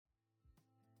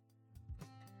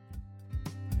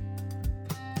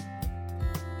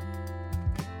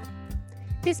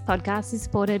This podcast is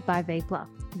supported by VPLA,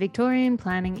 Victorian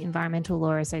Planning Environmental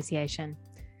Law Association.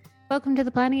 Welcome to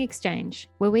the Planning Exchange,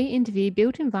 where we interview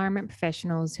built environment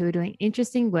professionals who are doing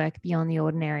interesting work beyond the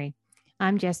ordinary.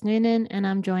 I'm Jess Noonan, and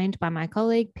I'm joined by my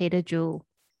colleague, Peter Jewell.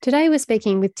 Today we're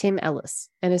speaking with Tim Ellis,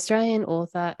 an Australian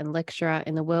author and lecturer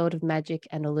in the world of magic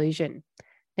and illusion.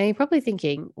 Now you're probably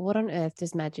thinking, what on earth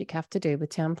does magic have to do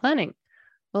with town planning?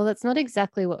 Well, that's not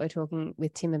exactly what we're talking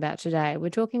with Tim about today. We're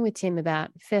talking with Tim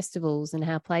about festivals and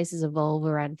how places evolve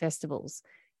around festivals.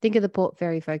 Think of the Port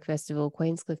Fairy Folk Festival,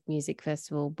 Queenscliff Music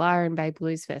Festival, Byron Bay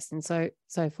Blues Fest, and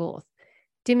so forth.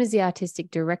 Tim is the artistic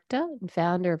director and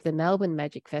founder of the Melbourne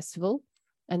Magic Festival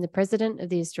and the president of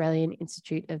the Australian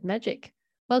Institute of Magic.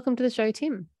 Welcome to the show,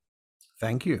 Tim.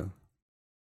 Thank you.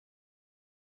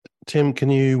 Tim, can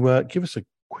you give us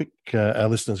our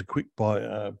listeners a quick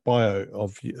bio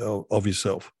of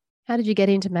yourself? How did you get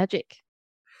into magic?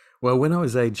 Well, when I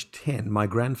was age 10, my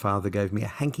grandfather gave me a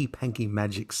hanky-panky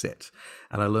magic set,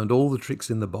 and I learned all the tricks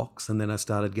in the box, and then I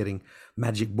started getting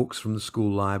magic books from the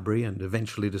school library and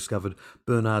eventually discovered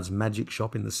Bernard's Magic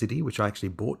Shop in the city, which I actually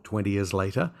bought 20 years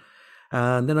later.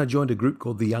 And then I joined a group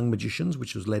called the Young Magicians,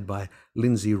 which was led by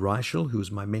Lindsay Reichel, who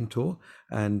was my mentor,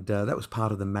 and that was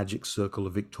part of the Magic Circle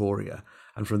of Victoria.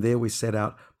 And from there, we set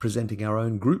out presenting our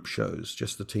own group shows,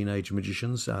 just the teenage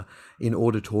magicians, in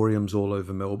auditoriums all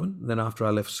over Melbourne. And then after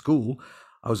I left school,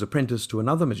 I was apprenticed to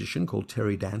another magician called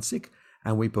Terry Dansick,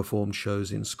 and we performed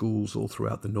shows in schools all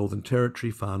throughout the Northern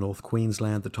Territory, far north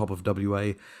Queensland, the top of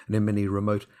WA, and in many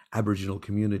remote Aboriginal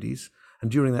communities.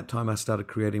 And during that time, I started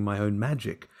creating my own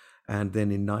magic. And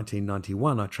then in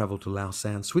 1991, I travelled to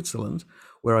Lausanne, Switzerland,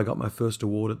 where I got my first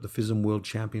award at the FISM World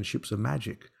Championships of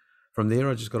Magic. From there,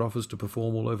 I just got offers to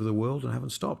perform all over the world and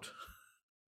haven't stopped.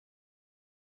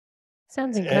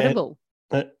 Sounds incredible.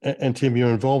 And Tim, your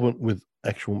involvement with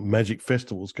actual magic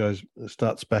festivals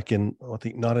starts back in, I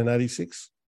think, 1986?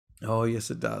 Oh, yes,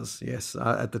 it does. Yes.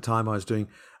 At the time, I was doing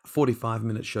a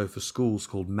 45-minute show for schools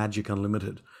called Magic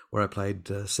Unlimited, where I played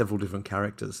several different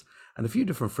characters. And a few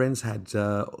different friends had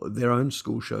their own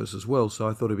school shows as well. So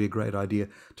I thought it'd be a great idea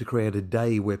to create a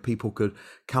day where people could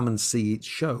come and see each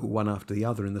show one after the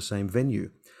other in the same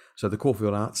venue. So the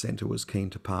Caulfield Arts Centre was keen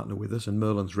to partner with us, and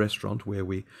Merlin's Restaurant, where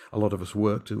a lot of us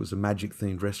worked, it was a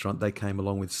magic-themed restaurant. They came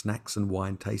along with snacks and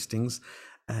wine tastings.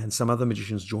 And some other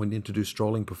magicians joined in to do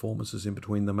strolling performances in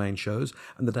between the main shows.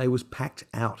 And the day was packed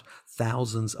out.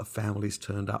 Thousands of families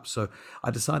turned up. So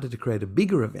I decided to create a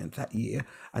bigger event that year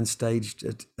and staged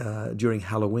it during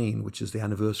Halloween, which is the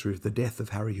anniversary of the death of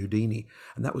Harry Houdini.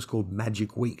 And that was called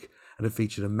Magic Week. And it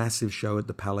featured a massive show at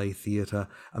the Palais Theatre,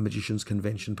 a magicians'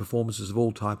 convention, performances of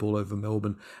all type all over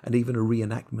Melbourne, and even a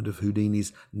reenactment of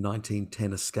Houdini's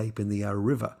 1910 escape in the Yarra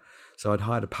River. So I'd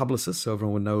hired a publicist so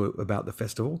everyone would know about the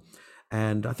festival.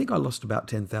 And I think I lost about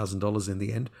 $10,000 in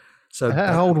the end. So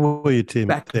how old were you, Tim?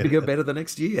 Back bigger, better the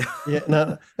next year. Yeah.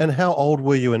 No. And how old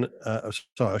were you?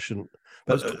 Sorry, I shouldn't.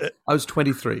 But, I was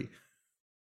 23.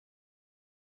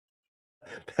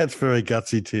 That's very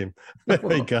gutsy, Tim.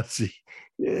 Very gutsy.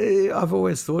 I've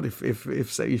always thought if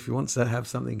you want to have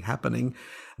something happening,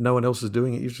 no one else is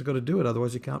doing it, you've just got to do it.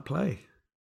 Otherwise, you can't play.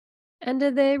 And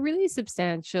are there really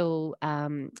substantial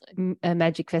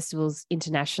magic festivals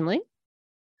internationally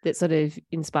that sort of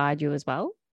inspired you as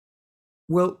well?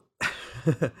 Well,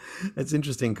 it's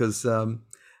interesting because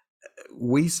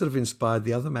we sort of inspired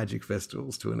the other magic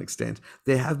festivals to an extent.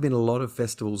 There have been a lot of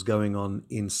festivals going on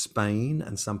in Spain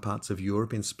and some parts of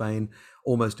Europe. In Spain,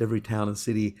 almost every town and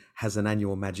city has an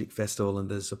annual magic festival, and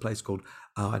there's a place called,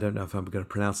 I don't know if I'm going to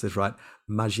pronounce this right,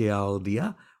 Magia al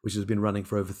Dia, which has been running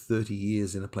for over 30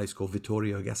 years in a place called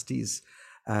Vitoria-Gasteiz.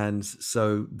 And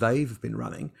so they've been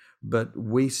running, but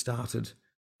we started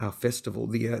our festival,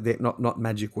 not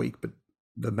Magic Week, but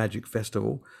the Magic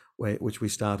Festival, which we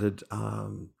started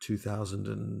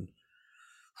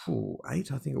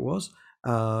 2008, I think it was.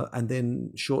 And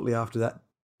then shortly after that,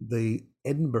 the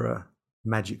Edinburgh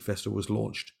Magic Festival was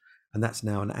launched, and that's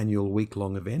now an annual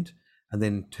week-long event. And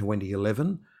then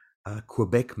 2011,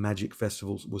 Quebec Magic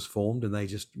Festival was formed, and they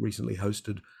just recently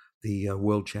hosted the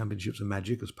World Championships of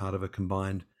Magic as part of a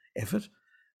combined effort.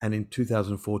 And in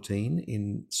 2014,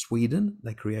 in Sweden,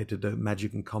 they created a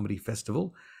Magic and Comedy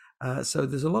Festival. So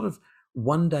there's a lot of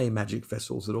one-day magic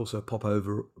festivals that also pop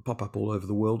up all over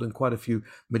the world, and quite a few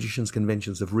magicians'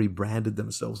 conventions have rebranded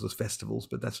themselves as festivals,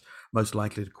 but that's most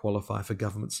likely to qualify for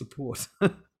government support.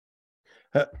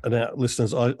 Now,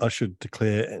 listeners, I should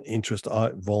declare an interest.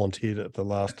 I volunteered at the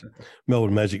last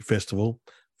Melbourne Magic Festival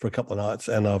for a couple of nights,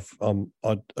 and I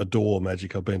adore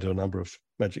magic. I've been to a number of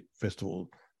magic festivals,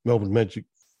 Melbourne Magic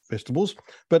festivals.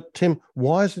 But Tim,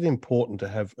 why is it important to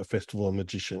have a festival of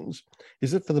magicians?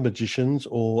 Is it for the magicians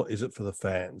or is it for the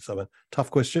fans? I mean,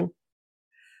 tough question.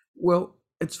 Well,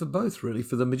 it's for both, really.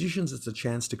 For the magicians, it's a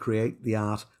chance to create the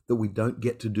art that we don't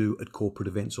get to do at corporate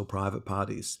events or private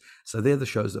parties. So they're the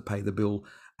shows that pay the bill.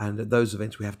 And at those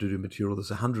events, we have to do material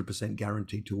that's 100%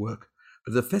 guaranteed to work.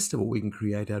 But at the festival, we can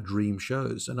create our dream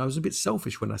shows. And I was a bit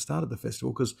selfish when I started the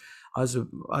festival because I was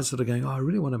sort of going, I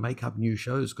really want to make up new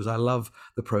shows because I love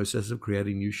the process of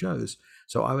creating new shows.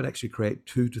 So I would actually create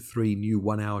 2 to 3 new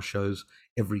 1-hour shows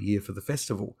every year for the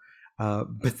festival.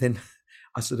 But then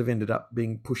I sort of ended up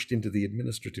being pushed into the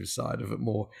administrative side of it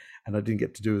more, and I didn't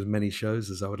get to do as many shows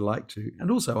as I would like to. And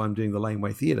also I'm doing the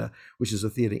Laneway Theatre, which is a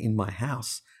theatre in my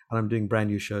house, and I'm doing brand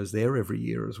new shows there every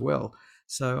year as well.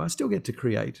 So I still get to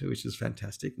create, which is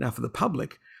fantastic. Now for the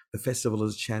public, the festival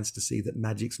is a chance to see that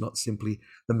magic's not simply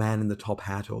the man in the top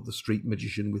hat or the street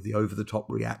magician with the over-the-top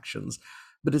reactions,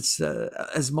 but it's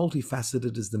as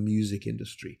multifaceted as the music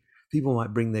industry. People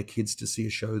might bring their kids to see a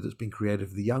show that's been created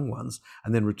for the young ones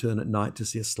and then return at night to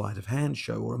see a sleight of hand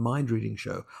show or a mind reading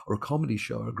show or a comedy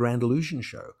show or a grand illusion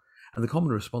show. And the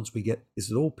common response we get is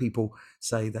that all people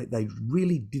say that they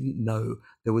really didn't know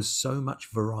there was so much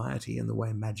variety in the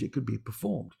way magic could be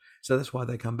performed. So that's why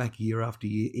they come back year after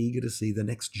year, eager to see the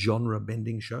next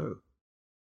genre-bending show.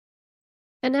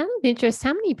 And out of interest,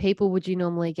 how many people would you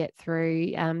normally get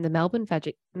through the Melbourne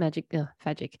the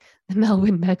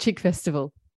Melbourne Magic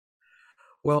Festival?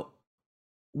 Well,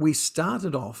 we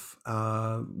started off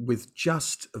with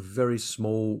just a very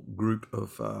small group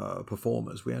of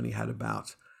performers. We only had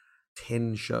about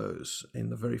 10 shows in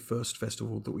the very first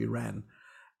festival that we ran.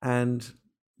 And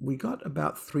we got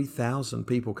about 3,000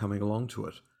 people coming along to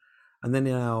it. And then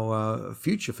in our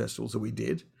future festivals that we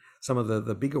did, some of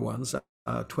the bigger ones,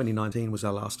 2019 was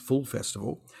our last full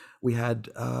festival, we had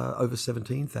over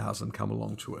 17,000 come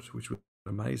along to it, which was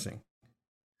amazing.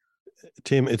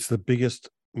 Tim, it's the biggest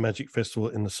magic festival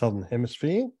in the Southern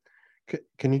Hemisphere.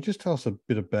 Can you just tell us a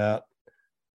bit about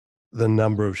the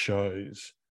number of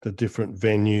shows, the different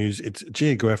venues? It's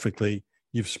geographically,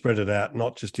 you've spread it out,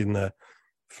 not just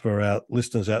for our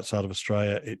listeners outside of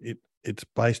Australia, it's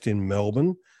based in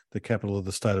Melbourne, the capital of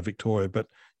the state of Victoria, but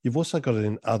you've also got it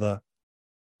in other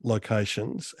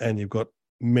locations and you've got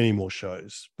many more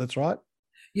shows. That's right?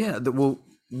 Yeah, well,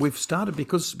 we've started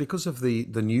because of the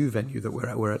new venue that we're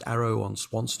at. We're at Arrow on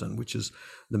Swanston, which is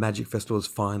the Magic Festival is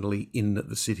finally in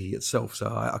the city itself. So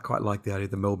I quite like the idea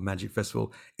the Melbourne Magic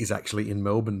Festival is actually in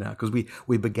Melbourne now, because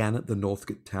we began at the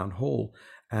Northcote Town Hall.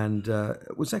 And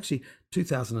it was actually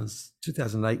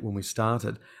 2008 when we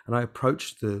started. And I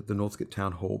approached the Northcote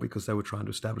Town Hall because they were trying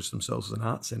to establish themselves as an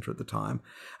art centre at the time.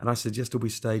 And I suggested we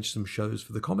stage some shows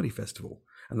for the Comedy Festival.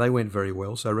 And they went very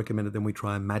well. So I recommended then we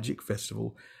try a Magic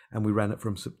Festival. And we ran it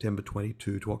from September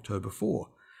 22 to October 4.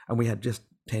 And we had just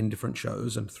 10 different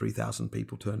shows and 3,000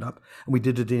 people turned up. And we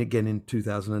did it again in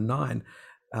 2009.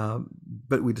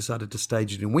 But we decided to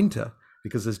stage it in winter,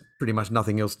 because there's pretty much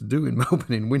nothing else to do in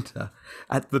Melbourne in winter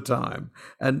at the time.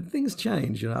 And things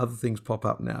change, other things pop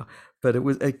up now. But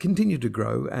it continued to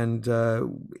grow. And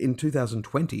in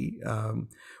 2020,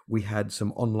 we had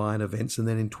some online events. And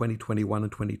then in 2021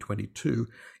 and 2022,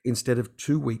 instead of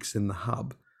 2 weeks in the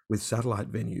hub with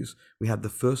satellite venues, we had the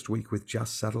first week with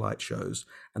just satellite shows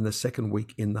and the second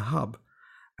week in the hub.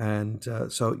 And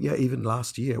so, yeah, even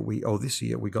this year,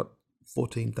 we got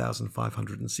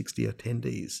 14,560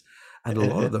 attendees. And a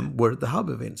lot of them were at the hub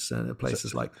events,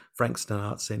 places like Frankston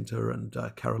Arts Centre and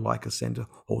Carolika Centre,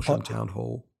 Horsham Town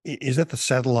Hall. Is that the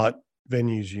satellite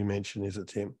venues you mentioned, is it,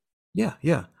 Tim? Yeah.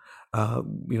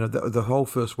 The whole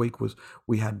first week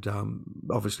we had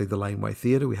obviously the Laneway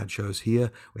Theatre. We had shows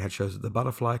here. We had shows at the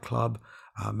Butterfly Club,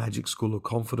 Magic School of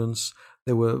Confidence.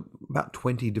 There were about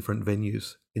 20 different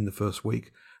venues in the first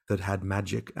week that had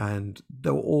magic, and they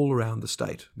were all around the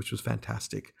state, which was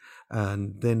fantastic.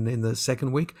 And then in the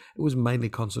second week, it was mainly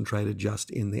concentrated just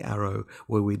in the Arrow,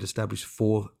 where we'd established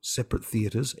 4 separate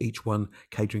theatres, each one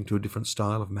catering to a different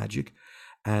style of magic.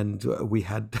 And we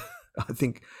had, I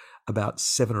think, about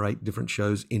 7 or 8 different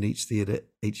shows in each theatre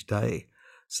each day.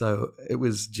 So it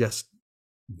was just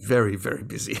very, very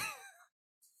busy.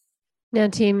 Now,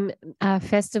 Tim,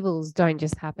 festivals don't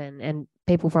just happen, and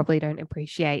people probably don't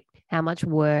appreciate how much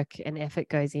work and effort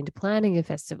goes into planning a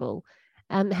festival.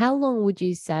 How long would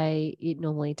you say it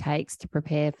normally takes to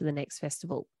prepare for the next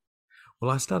festival?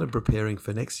 Well, I started preparing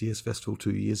for next year's festival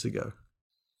 2 years ago.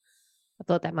 I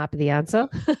thought that might be the answer.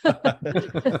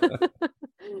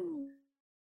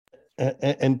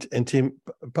 and Tim,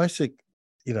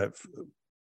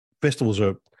 festivals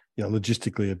are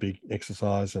logistically a big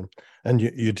exercise, and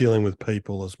you're dealing with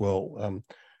people as well.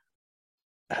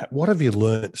 what have you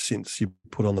learnt since you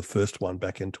put on the first one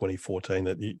back in 2014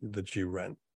 that you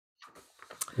ran?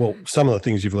 Well, some of the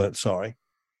things you've learnt, sorry.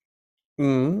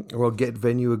 Well, get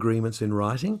venue agreements in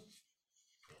writing.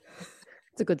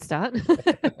 It's a good start.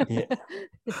 Yeah.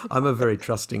 I'm a very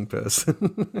trusting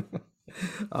person.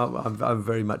 I'm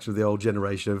very much of the old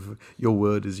generation of your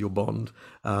word is your bond.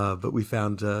 But we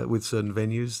found with certain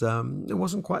venues, it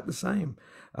wasn't quite the same.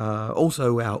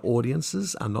 Also, our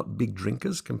audiences are not big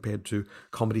drinkers compared to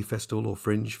comedy festival or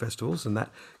fringe festivals, and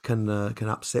that can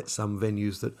upset some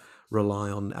venues that rely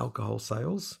on alcohol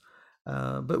sales.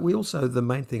 But we also, the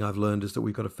main thing I've learned is that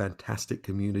we've got a fantastic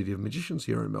community of magicians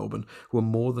here in Melbourne who are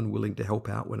more than willing to help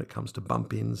out when it comes to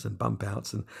bump ins and bump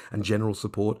outs and general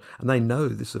support. And they know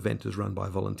this event is run by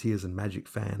volunteers and magic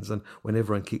fans. And when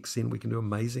everyone kicks in, we can do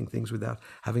amazing things without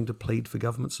having to plead for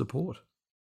government support.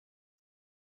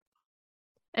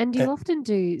 And you often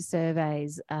do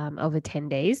surveys of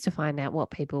attendees to find out what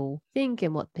people think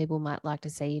and what people might like to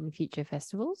see in future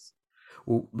festivals?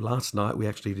 Well, last night we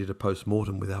actually did a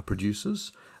post-mortem with our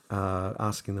producers,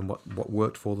 asking them what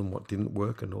worked for them, what didn't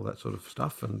work, and all that sort of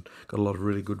stuff, and got a lot of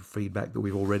really good feedback that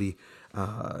we've already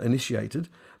initiated.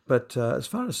 But as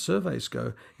far as surveys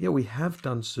go, yeah, we have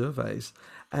done surveys,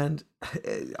 and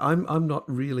I'm not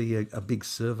really a big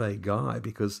survey guy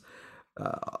because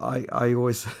I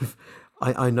always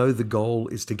I know the goal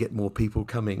is to get more people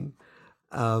coming.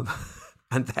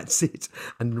 And that's it.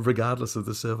 And regardless of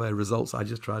the survey results, I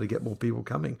just try to get more people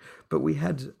coming. But we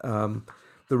had the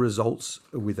results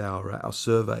with our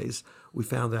surveys. We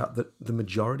found out that the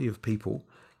majority of people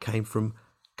came from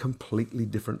completely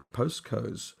different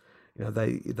postcodes. You know,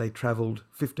 they travelled,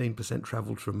 15%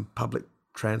 travelled from public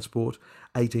transport,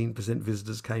 18%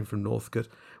 visitors came from Northcote,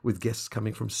 with guests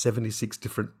coming from 76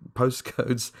 different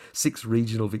postcodes, 6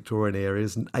 regional Victorian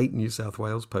areas and 8 New South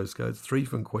Wales postcodes, 3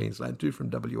 from Queensland, 2 from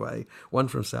WA, 1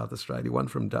 from South Australia, 1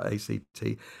 from ACT,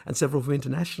 and several from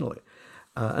internationally.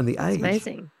 And the age,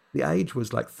 amazing. The age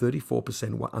was like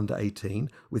 34% were under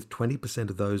 18, with 20%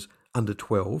 of those under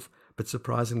 12, but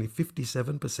surprisingly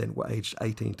 57% were aged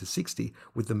 18 to 60,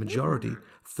 with the majority,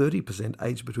 30%,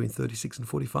 aged between 36 and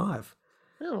 45.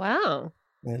 Oh, wow.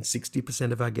 And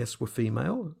 60% of our guests were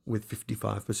female, with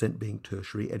 55% being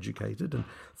tertiary educated, and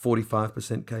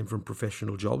 45% came from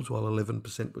professional jobs, while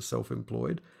 11% were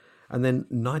self-employed. And then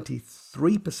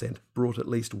 93% brought at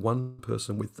least one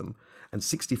person with them, and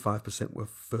 65% were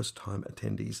first-time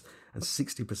attendees, and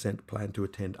 60% planned to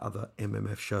attend other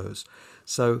MMF shows.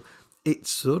 So it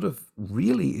sort of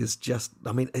really is just,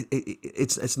 I mean,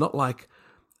 it's not like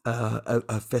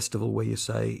a festival where you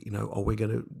say, you know, oh, we're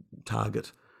going to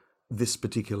target this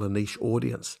particular niche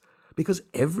audience, because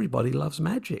everybody loves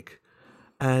magic.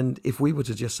 And if we were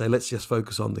to just say, let's just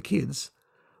focus on the kids,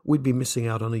 we'd be missing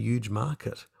out on a huge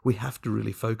market. We have to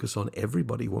really focus on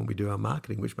everybody when we do our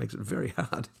marketing, which makes it very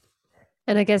hard.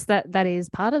 And I guess that is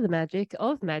part of the magic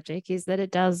of magic, is that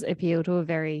it does appeal to a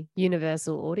very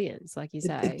universal audience, like you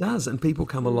say. It does. And people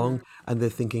come along and they're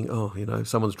thinking, oh, you know,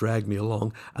 someone's dragged me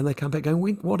along. And they come back going,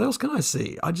 what else can I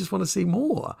see? I just want to see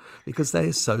more, because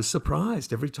they're so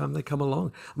surprised every time they come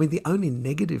along. I mean, the only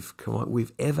negative comment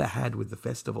we've ever had with the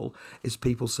festival is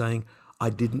people saying,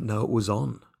 I didn't know it was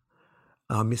on.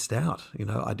 I missed out. You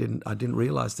know, I didn't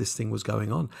realize this thing was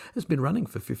going on. It's been running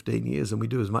for 15 years and we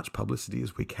do as much publicity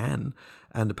as we can.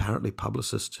 And apparently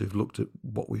publicists who've looked at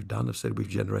what we've done have said we've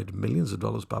generated millions of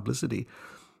dollars publicity.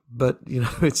 But, you know,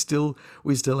 we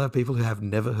still have people who have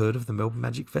never heard of the Melbourne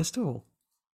Magic Festival.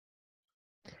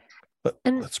 But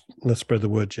let's spread the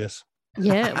word, Jess.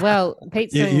 Yeah, well,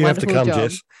 Pete's doing you a have to come, job.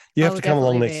 Jess. You have to come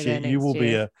along next year. Next You will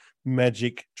be a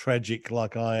magic tragic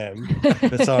like I am.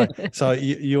 But so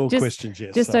your question,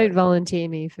 Jess. Just don't volunteer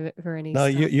me for any. No,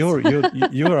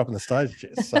 you're up on the stage,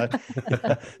 Jess.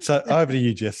 So over to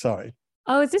you, Jess. Sorry.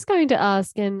 I was just going to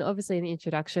ask, and obviously in the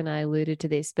introduction I alluded to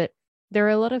this, but there are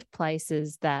a lot of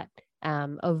places that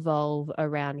evolve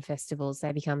around festivals.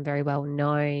 They become very well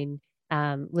known.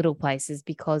 Little places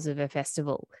because of a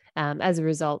festival. As a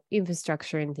result,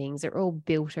 infrastructure and things are all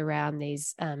built around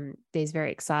these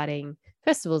very exciting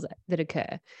festivals that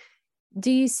occur. Do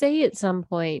you see at some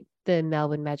point the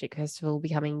Melbourne Magic Festival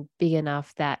becoming big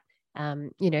enough that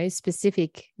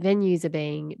specific venues are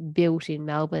being built in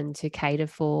Melbourne to cater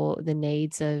for the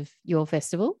needs of your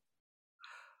festival?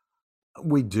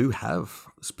 We do have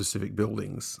specific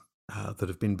buildings that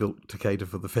have been built to cater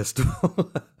for the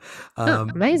festival.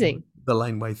 Amazing. The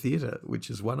Laneway Theatre, which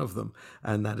is one of them,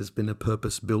 and that has been a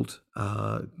purpose-built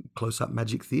close-up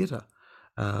magic theatre.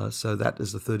 So that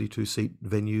is a 32-seat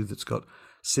venue that's got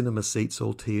cinema seats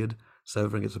all tiered, So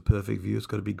everyone gets a perfect view. It's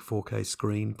got a big 4K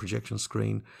screen, projection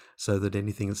screen, so that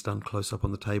anything that's done close up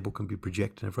on the table can be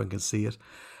projected and everyone can see it.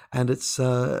 And it's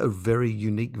a very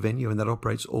unique venue, and that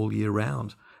operates all year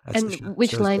round. And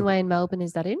which laneway in Melbourne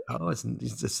is that in? Oh, it's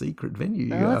a secret venue.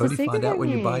 You Oh, it's a only secret find out when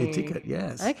you buy a venue. ticket.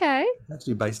 Yes. Okay. It's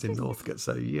actually based in Northcote.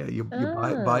 So yeah, you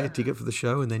buy a ticket for the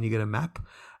show, and then you get a map.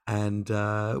 And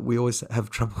we always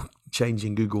have trouble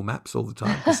changing Google Maps all the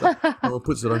time. Someone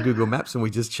puts it on Google Maps and we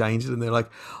just change it, and they're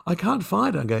like, I can't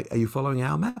find it. I go, are you following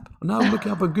our map? No, I'm looking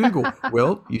up on Google.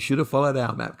 Well, you should have followed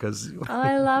our map, because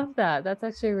I love that. That's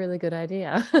actually a really good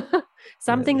idea.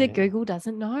 Something that Google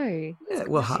doesn't know. Yeah,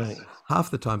 well,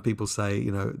 half the time people say,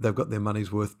 they've got their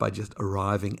money's worth by just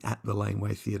arriving at the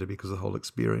Laneway Theatre, because of the whole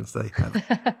experience they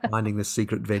have finding this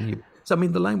secret venue. So, I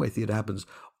mean, the Laneway Theatre happens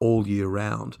all year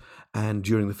round, and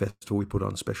during the festival we put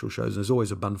on special shows, and there's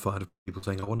always a bonfire of people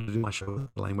saying, I want to do my show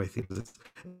at the Laneway Theatre.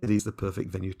 It is the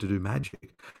perfect venue to do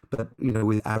magic. But,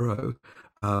 with Arrow,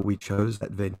 we chose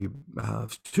that venue for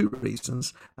two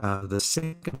reasons. The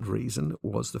second reason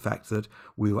was the fact that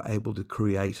we were able to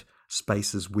create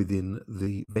spaces within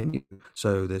the venue.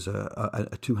 So there's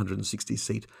a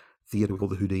 260-seat theatre we call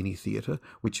the Houdini Theatre,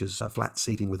 which is flat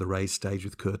seating with a raised stage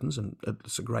with curtains, and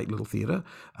it's a great little theatre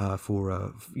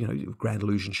for grand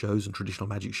illusion shows and traditional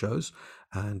magic shows.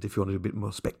 And if you want to do a bit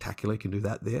more spectacular, you can do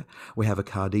that there. We have a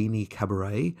Cardini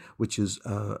Cabaret, which is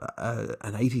an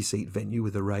 80-seat venue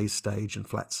with a raised stage and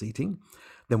flat seating.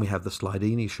 Then we have the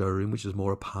Slidini showroom, which is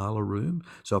more a parlour room.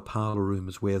 So a parlour room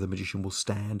is where the magician will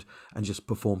stand and just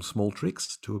perform small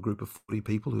tricks to a group of 40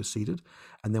 people who are seated.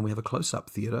 And then we have a close-up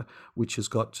theatre, which has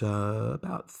got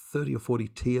about 30 or 40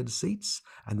 tiered seats,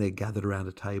 and they're gathered around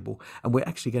a table. And we're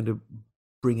actually going to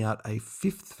bring out a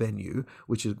fifth venue,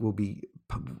 which will be,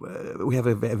 we have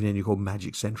a venue called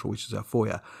Magic Central, which is our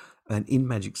foyer. And in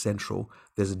Magic Central,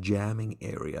 there's a jamming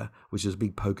area, which is a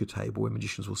big poker table where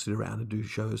magicians will sit around and do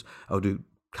shows, or do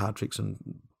card tricks and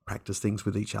practice things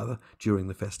with each other during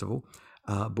the festival.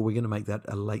 But we're going to make that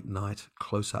a late night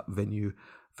close-up venue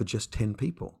for just 10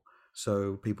 people.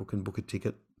 So people can book a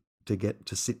ticket to get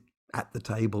to sit at the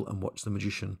table and watch the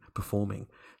magician performing.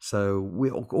 So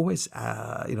we're always,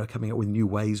 coming up with new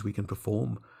ways we can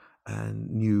perform and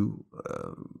new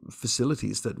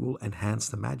facilities that will enhance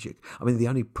the magic. I mean, the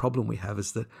only problem we have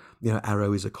is that,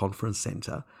 Arrow is a conference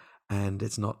center, and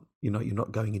it's not, you're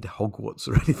not going into Hogwarts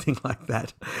or anything like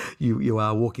that. You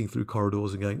are walking through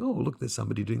corridors and going, oh, look, there's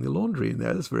somebody doing the laundry in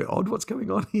there. That's very odd. What's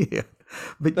going on here?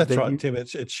 But that's right, Tim.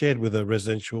 It's shared with a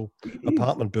residential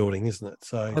apartment building, isn't it?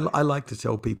 So I like to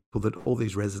tell people that all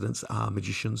these residents are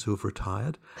magicians who have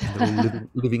retired, and they're all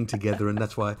living together, and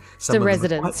that's why some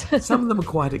of them are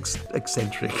quite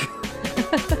eccentric.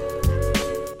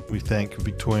 We thank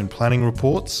Victorian Planning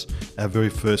Reports, our very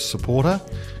first supporter.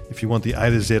 If you want the A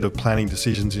to Z of planning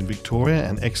decisions in Victoria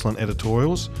and excellent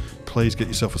editorials, please get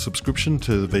yourself a subscription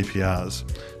to the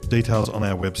VPRs. Details on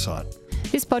our website.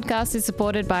 This podcast is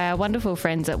supported by our wonderful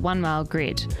friends at 1 Mile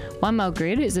Grid. 1 Mile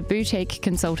Grid is a boutique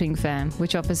consulting firm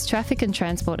which offers traffic and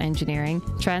transport engineering,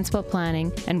 transport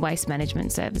planning and waste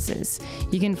management services.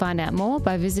 You can find out more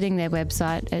by visiting their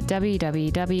website at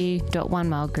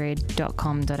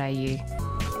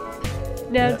www.onemilegrid.com.au.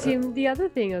 Now, Tim, the other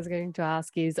thing I was going to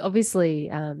ask is obviously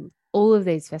all of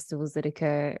these festivals that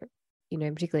occur,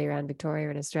 particularly around Victoria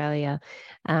and Australia,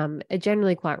 are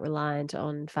generally quite reliant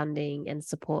on funding and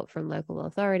support from local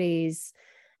authorities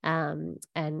and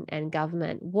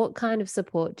government. What kind of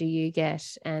support do you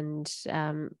get, and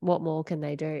what more can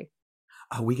they do?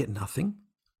 We get nothing.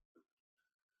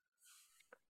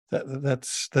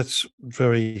 That's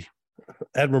very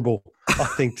admirable, I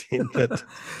think, Tim, that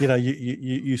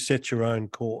you set your own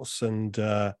course, and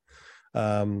is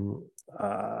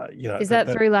that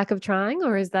through lack of trying,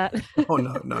 or is that Oh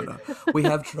no, we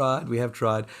have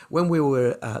tried. When we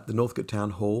were at the Northcote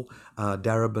Town Hall,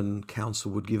 Darebin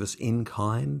Council would give us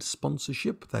in-kind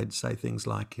sponsorship. They'd say things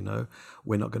like,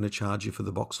 we're not going to charge you for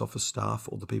the box office staff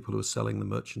or the people who are selling the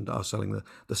merchandise, selling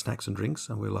the snacks and drinks.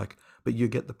 And we're like, but you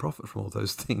get the profit from all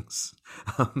those things.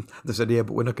 They said, yeah,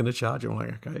 but we're not going to charge you. I'm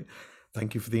like, okay,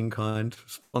 thank you for the in-kind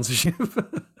sponsorship.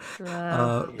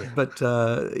 But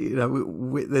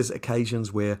there's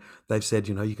occasions where they've said,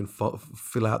 you can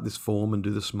fill out this form and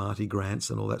do the Smarty grants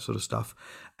and all that sort of stuff.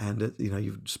 And,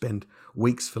 you spend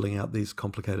weeks filling out these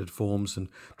complicated forms and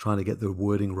trying to get the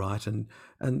wording right. And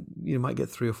you might get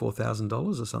 $3,000 or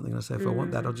 $4,000 or something. And I say, if I want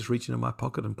that, I'll just reach into my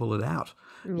pocket and pull it out.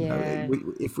 Yeah.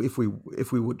 If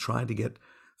we were trying to get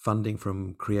funding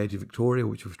from Creative Victoria,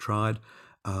 which we've tried,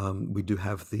 we do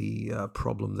have the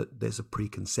problem that there's a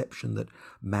preconception that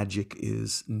magic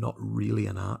is not really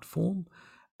an art form,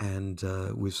 and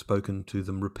we've spoken to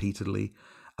them repeatedly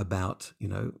about,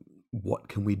 what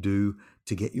can we do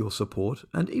to get your support?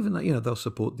 And even though, they'll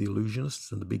support the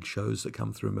illusionists and the big shows that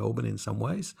come through Melbourne in some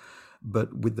ways.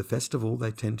 But with the festival,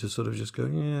 they tend to sort of just go,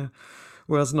 yeah,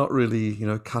 well, it's not really,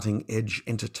 cutting edge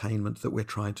entertainment that we're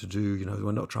trying to do.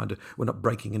 We're not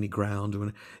breaking any ground.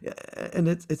 And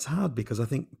it's hard because I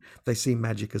think they see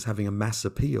magic as having a mass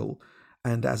appeal.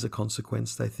 And as a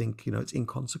consequence, they think, it's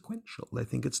inconsequential. They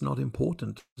think it's not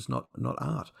important. It's not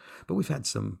art. But we've had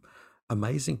some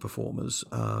amazing performers.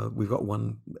 We've got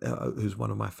one who's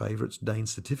one of my favorites, Dane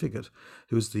Certificate,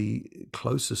 who is the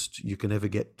closest you can ever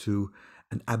get to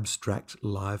an abstract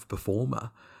live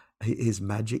performer. His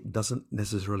magic doesn't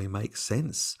necessarily make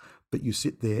sense, but you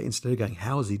sit there, instead of going,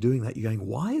 how is he doing that? You're going,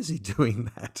 why is he doing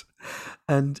that?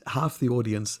 And half the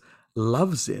audience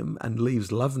loves him and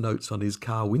leaves love notes on his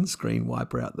car windscreen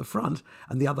wiper out the front.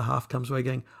 And the other half comes away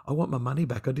going, I want my money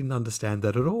back. I didn't understand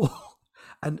that at all.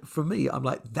 And for me, I'm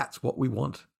like, that's what we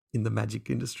want in the magic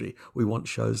industry. We want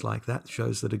shows like that,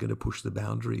 shows that are going to push the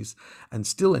boundaries and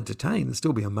still entertain and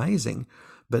still be amazing,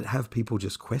 but have people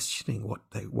just questioning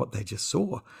what they just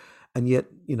saw. And yet,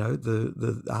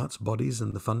 the arts bodies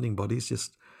and the funding bodies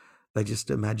they just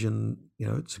imagine,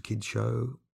 it's a kid's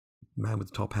show, man with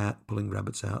a top hat pulling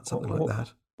rabbits out, something like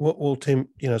that. Well, Tim,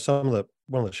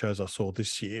 one of the shows I saw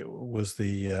this year was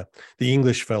the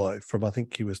English fellow from, I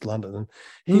think he was London, and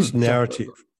his narrative.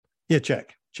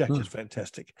 Jack is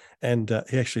fantastic, and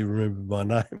he actually remembered my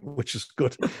name, which is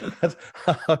good.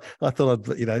 I thought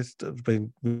I'd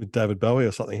been with David Bowie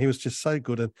or something. He was just so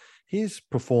good, and his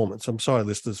performance. I'm sorry,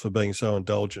 listeners, for being so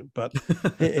indulgent, but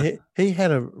he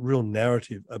had a real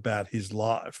narrative about his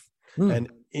life,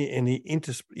 and he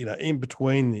in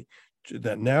between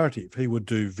that narrative, he would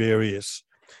do various.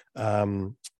 I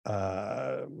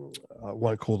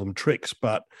won't call them tricks,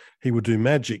 but he would do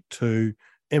magic to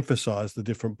emphasize the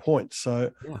different points. So,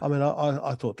 yeah. I mean,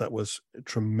 I thought that was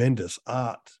tremendous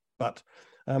art. But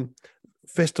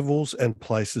festivals and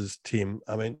places, Tim,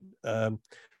 I mean,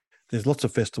 there's lots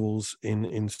of festivals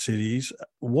in cities.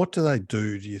 What do they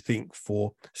do you think,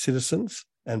 for citizens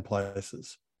and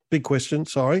places? Big question,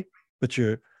 sorry, but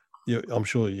I'm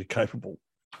sure you're capable.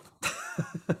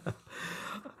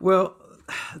 Well,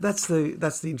 that's the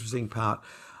interesting part.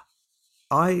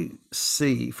 I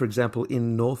see, for example,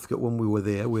 in Northcote, when we were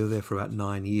there for about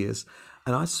 9 years,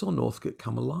 and I saw Northcote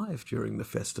come alive during the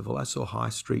festival. I saw High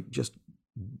Street just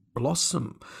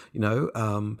blossom.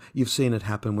 You've seen it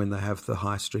happen when they have the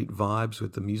High Street vibes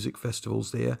with the music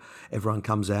festivals there. Everyone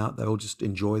comes out, they all just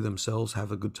enjoy themselves,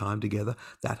 have a good time together.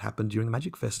 That happened during the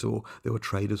Magic Festival. There were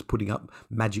traders putting up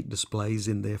magic displays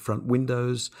in their front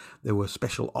windows. There were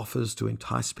special offers to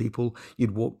entice people.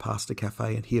 You'd walk past a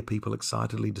cafe and hear people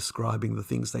excitedly describing the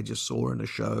things they just saw in a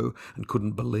show and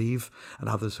couldn't believe, and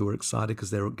others who were excited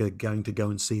because they were going to go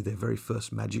and see their very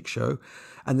first magic show.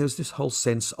 And there's this whole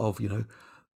sense of,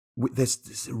 there's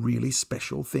this really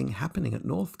special thing happening at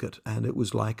Northcote, and it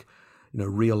was like,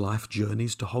 real life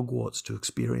journeys to Hogwarts to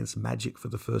experience magic for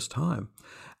the first time.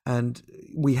 And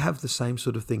we have the same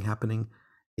sort of thing happening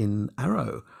in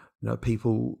Arrow.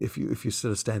 People, if you're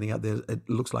sort of standing out there, it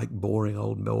looks like boring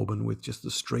old Melbourne with just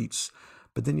the streets.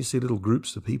 But then you see little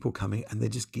groups of people coming, and they're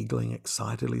just giggling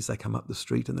excitedly as they come up the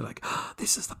street, and they're like, oh,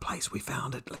 this is the place, we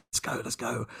found it, let's go.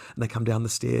 And they come down the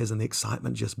stairs, and the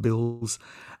excitement just builds.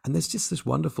 And there's just this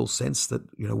wonderful sense that,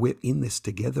 we're in this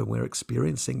together, we're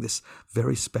experiencing this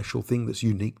very special thing that's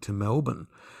unique to Melbourne.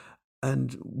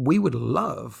 And we would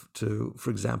love to, for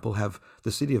example, have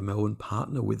the City of Melbourne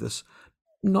partner with us,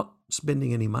 not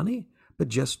spending any money, but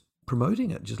just promoting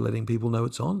it, just letting people know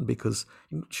it's on, because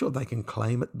sure, they can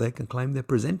claim it, they can claim they're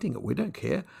presenting it, we don't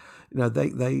care.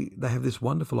 They have this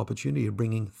wonderful opportunity of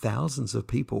bringing thousands of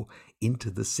people into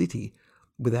the city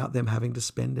without them having to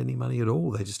spend any money at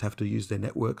all. They just have to use their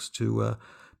networks to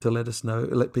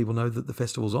let people know that the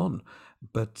festival's on.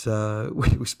 But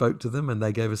we spoke to them, and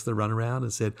they gave us the runaround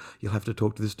and said, you'll have to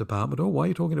talk to this department. Oh, why are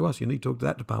you talking to us? You need to talk to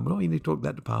that department. Oh, you need to talk to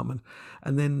that department.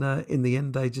 And then in the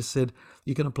end, they just said,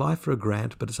 you can apply for a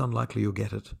grant, but it's unlikely you'll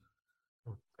get it.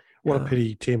 What a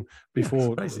pity, Tim.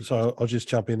 So I'll just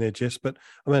jump in there, Jess. But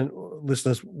I mean,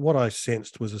 listeners, what I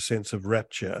sensed was a sense of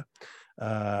rapture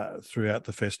throughout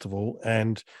the festival.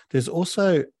 And there's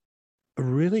also a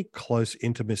really close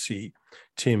intimacy,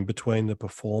 Tim, between the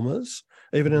performers,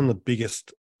 even in the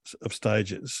biggest of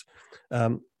stages.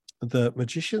 The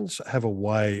magicians have a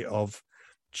way of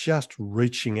just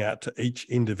reaching out to each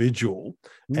individual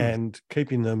and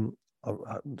keeping them,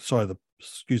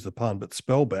 excuse the pun, but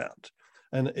spellbound.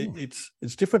 And it's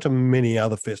different to many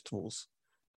other festivals.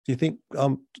 Do you think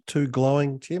I'm too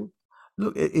glowing, Tim?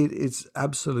 Look, it's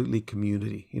absolutely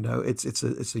community.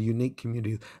 It's a unique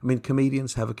community. I mean,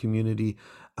 comedians have a community,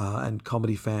 and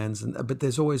comedy fans, and but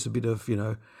there's always a bit of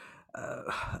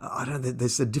I don't know.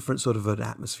 There's a different sort of an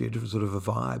atmosphere, different sort of a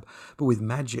vibe. But with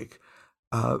magic,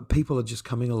 people are just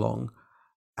coming along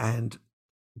and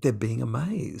they're being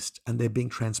amazed and they're being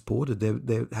transported.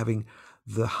 They're having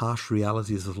the harsh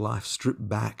realities of life stripped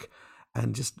back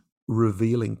and just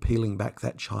peeling back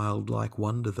that childlike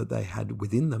wonder that they had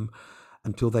within them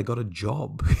until they got a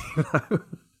job, you know.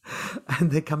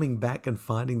 And they're coming back and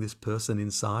finding this person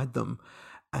inside them,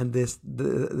 and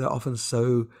they're often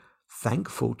so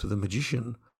thankful to the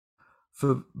magician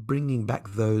for bringing back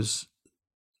those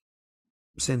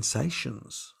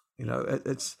sensations.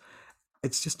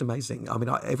 It's just amazing. I mean,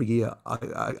 every year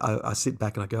I sit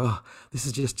back and I go, oh, this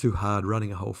is just too hard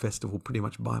running a whole festival pretty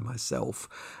much by myself.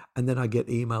 And then I get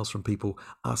emails from people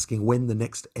asking when the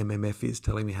next MMF is,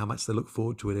 telling me how much they look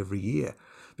forward to it every year.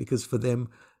 Because for them,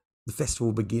 the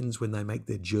festival begins when they make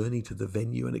their journey to the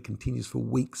venue, and it continues for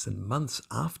weeks and months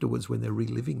afterwards when they're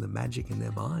reliving the magic in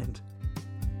their mind.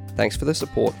 Thanks for the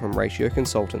support from Ratio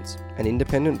Consultants, an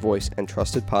independent voice and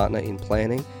trusted partner in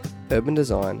planning, urban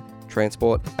design,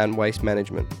 transport and waste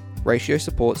management. Ratio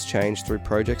supports change through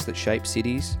projects that shape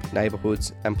cities,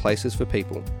 neighbourhoods and places for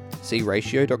people. See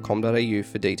ratio.com.au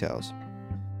for details.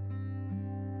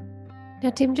 Now,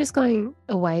 Tim, just going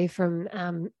away from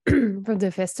from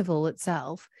the festival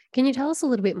itself, can you tell us a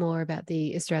little bit more about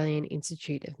the Australian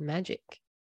Institute of Magic?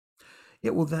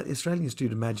 Yeah, well, the Australian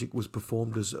Institute of Magic was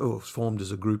formed as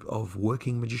a group of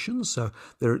working magicians. So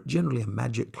they're generally a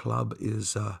magic club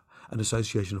is an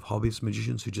association of hobbyist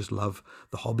magicians who just love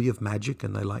the hobby of magic,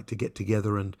 and they like to get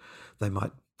together and they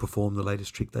might perform the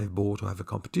latest trick they've bought or have a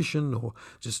competition or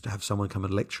just have someone come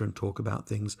and lecture and talk about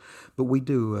things. But we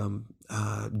do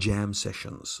jam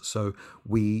sessions. So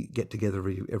we get together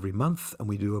every month and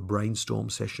we do a brainstorm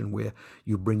session where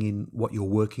you bring in what you're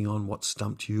working on, what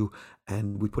stumped you,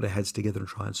 and we put our heads together and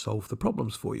try and solve the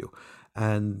problems for you.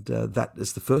 And that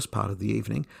is the first part of the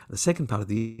evening. The second part of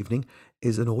the evening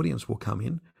is an audience will come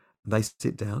in, they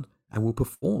sit down and we'll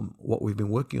perform what we've been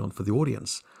working on for the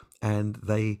audience. And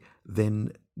they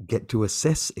then get to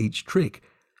assess each trick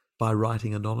by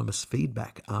writing anonymous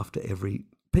feedback after every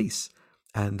piece.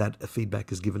 And that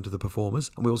feedback is given to the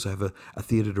performers. And we also have a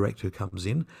theatre director who comes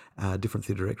in, a different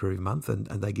theatre director every month, and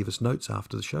they give us notes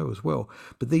after the show as well.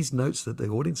 But these notes that the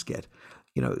audience get,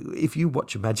 if you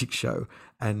watch a magic show,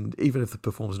 and even if the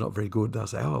performer's not very good, they'll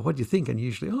say, oh, what do you think? And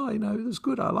usually, oh, it was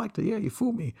good. I liked it. Yeah, you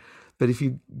fooled me. But if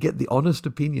you get the honest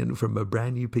opinion from a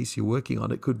brand new piece you're working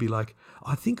on, it could be like,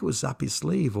 I think it was up his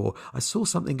sleeve, or I saw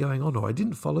something going on, or I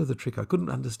didn't follow the trick. I couldn't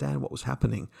understand what was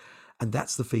happening. And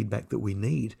that's the feedback that we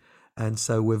need. And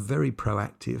so we're very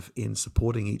proactive in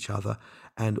supporting each other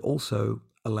and also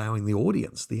allowing the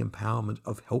audience the empowerment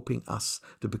of helping us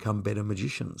to become better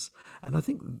magicians. And I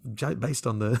think based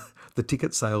on the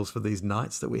ticket sales for these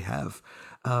nights that we have,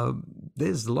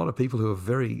 there's a lot of people who are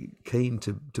very keen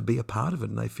to be a part of it,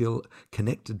 and they feel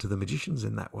connected to the magicians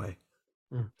in that way.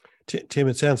 Tim,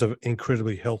 it sounds an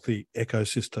incredibly healthy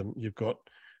ecosystem you've got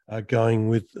going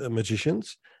with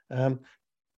magicians.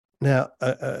 Now,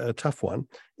 a tough one.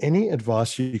 Any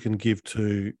advice you can give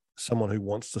to someone who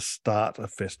wants to start a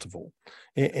festival?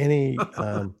 Any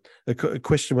a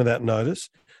question without notice,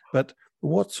 but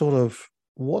what sort of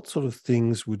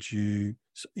things would you?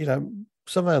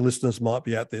 Some of our listeners might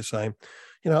be out there saying,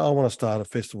 I want to start a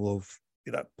festival of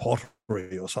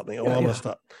pottery or something. Or I want to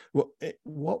start.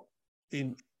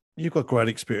 You've got great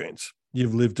experience.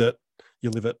 You've lived it.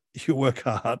 You live it. You work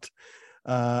hard.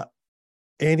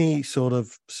 Any sort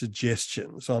of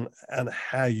suggestions on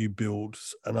how you build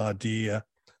an idea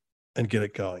and get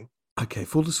it going? Okay,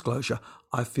 full disclosure,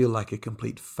 I feel like a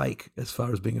complete fake as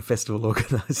far as being a festival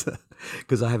organizer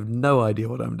because I have no idea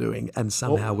what I'm doing, and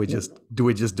somehow we're just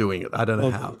doing it. I don't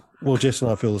know how. Well, Jess and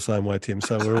I feel the same way, Tim.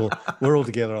 So we're all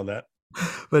together on that.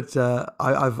 But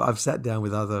I've sat down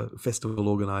with other festival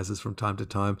organizers from time to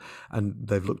time, and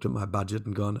they've looked at my budget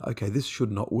and gone, okay, this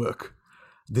should not work.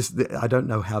 I don't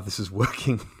know how this is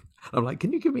working. I'm like,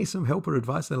 can you give me some help or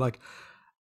advice? They're like,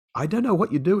 I don't know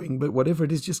what you're doing, but whatever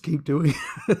it is, just keep doing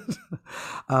it.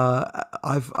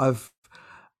 I've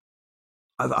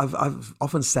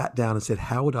often sat down and said,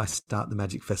 how would I start the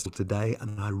Magic Festival today?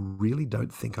 And I really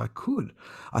don't think I could.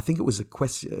 I think it was a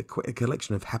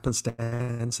collection of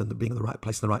happenstance and being in the right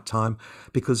place in the right time.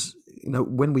 Because,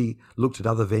 when we looked at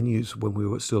other venues, when we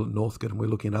were still at Northcote and we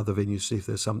were looking at other venues to see if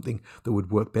there's something that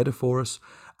would work better for us,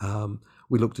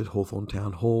 we looked at Hawthorn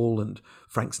Town Hall and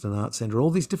Frankston Arts Centre,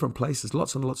 all these different places,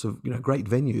 lots and lots of great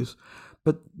venues,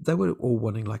 but they were all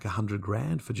wanting like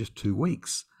 $100,000 for just 2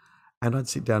 weeks. And I'd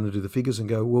sit down and do the figures and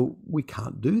go, well, we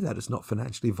can't do that. It's not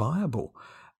financially viable.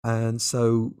 And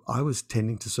so I was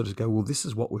tending to sort of go, well, this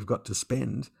is what we've got to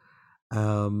spend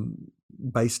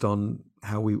based on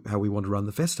how we want to run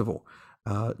the festival.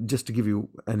 Just to give you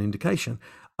an indication,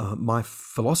 my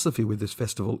philosophy with this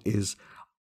festival is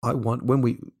I want, when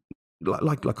we,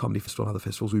 like Comedy Festival and other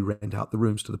festivals, we rent out the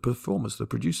rooms to the performers, the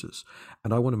producers.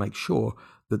 And I want to make sure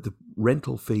that the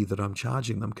rental fee that I'm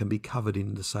charging them can be covered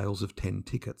in the sales of 10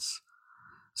 tickets.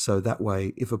 So that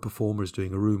way, if a performer is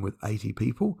doing a room with 80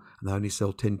 people and they only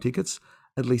sell 10 tickets,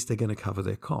 at least they're going to cover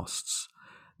their costs.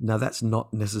 Now, that's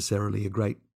not necessarily a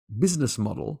great business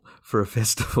model for a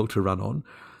festival to run on,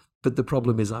 but the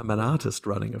problem is I'm an artist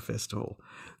running a festival.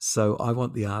 So I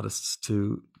want the artists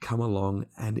to come along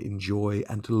and enjoy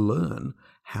and to learn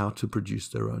how to produce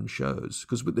their own shows.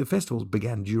 Because the festivals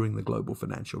began during the global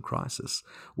financial crisis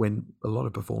when a lot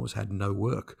of performers had no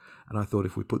work. And I thought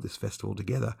if we put this festival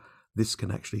together, this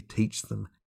can actually teach them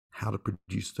how to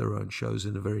produce their own shows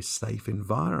in a very safe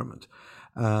environment.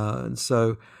 And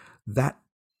so that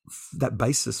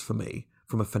basis for me,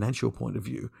 from a financial point of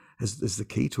view, is the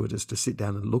key to it, is to sit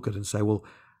down and look at it and say, well,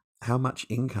 how much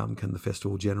income can the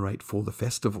festival generate for the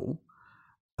festival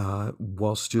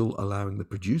while still allowing the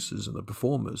producers and the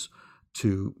performers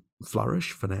to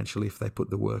flourish financially if they put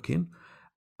the work in?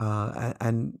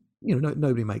 And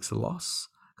nobody makes a loss,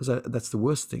 because that's the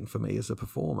worst thing for me as a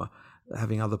performer,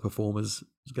 having other performers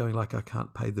going like, I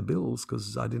can't pay the bills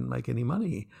because I didn't make any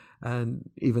money. And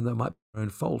even though it might be my own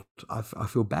fault, I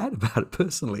feel bad about it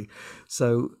personally.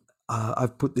 So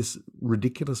I've put this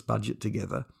ridiculous budget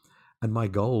together. And my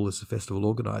goal as a festival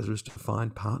organizer is to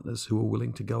find partners who are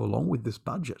willing to go along with this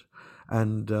budget.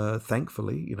 And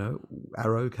thankfully,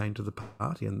 Arrow came to the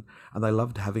party and they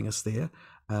loved having us there.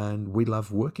 And we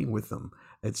love working with them.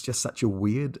 It's just such a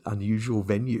weird, unusual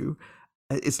venue.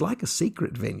 It's like a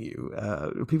secret venue.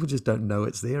 People just don't know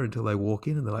it's there until they walk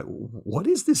in and they're like, what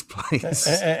is this place?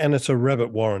 And it's a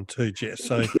rabbit warren too, Jess.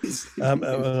 So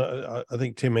I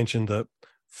think Tim mentioned the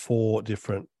 4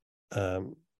 different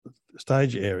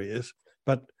stage areas,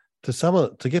 but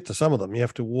to get to some of them, you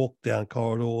have to walk down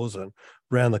corridors and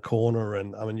round the corner.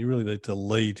 And I mean, you really need to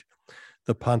lead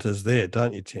the punters there,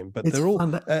 don't you, Tim? But they're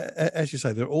all, as you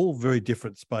say, they're all very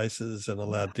different spaces and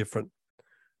allow different,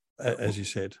 as you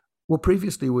said. Well,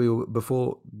 previously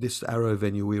before this Arrow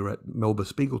venue, we were at Melba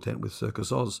Spiegel Tent with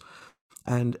Circus Oz.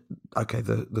 And okay,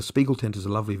 the Spiegel Tent is a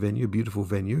lovely venue, beautiful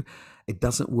venue. It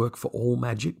doesn't work for all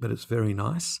magic, but it's very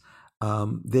nice.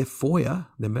 Their foyer,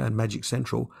 their Magic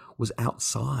Central, was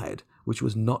outside, which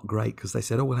was not great because they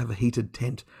said, oh, we'll have a heated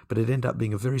tent, but it ended up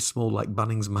being a very small, like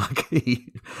Bunnings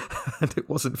marquee, and it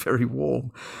wasn't very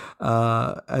warm.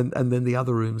 And then the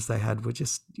other rooms they had were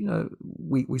just,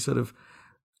 we sort of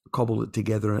cobbled it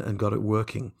together and got it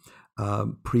working.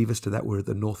 Previous to that, we were at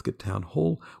the Northcote Town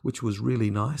Hall, which was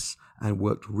really nice and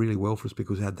worked really well for us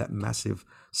because we had that massive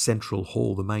central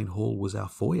hall. The main hall was our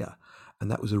foyer,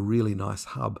 and that was a really nice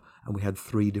hub, and we had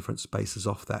 3 different spaces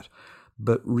off that.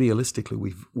 But realistically,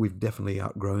 we've definitely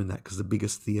outgrown that because the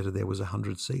biggest theatre there was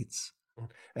 100 seats.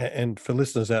 And for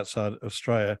listeners outside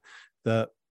Australia, the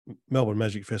Melbourne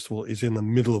Magic Festival is in the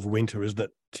middle of winter, isn't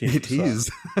it, Tim? It is.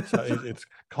 So it's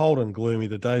cold and gloomy.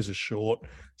 The days are short,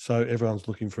 so everyone's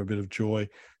looking for a bit of joy.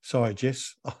 Sorry,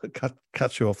 Jess, I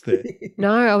cut you off there.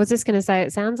 No, I was just going to say,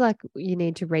 it sounds like you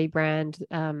need to rebrand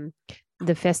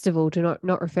the festival to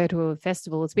not refer to a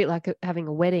festival. It's a bit like having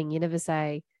a wedding. You never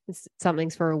say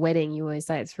something's for a wedding. You always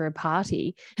say it's for a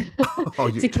party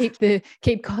to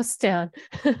keep costs down.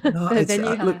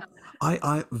 No,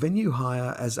 I venue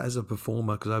hire as a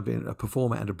performer, because I've been a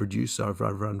performer and a producer. I've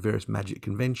run various magic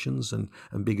conventions and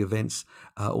big events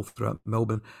all throughout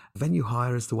Melbourne. Venue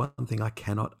hire is the one thing I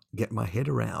cannot get my head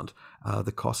around,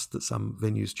 the cost that some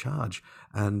venues charge.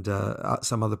 And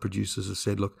some other producers have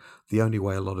said, look, the only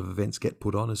way a lot of events get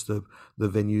put on is the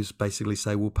venues basically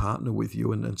say, we'll partner with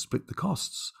you and split the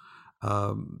costs.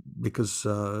 Because,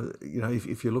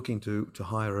 if you're looking to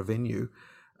hire a venue,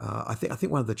 I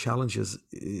think one of the challenges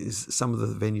is some of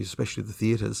the venues, especially the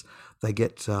theatres, they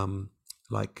get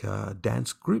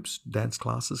dance groups, dance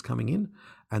classes coming in,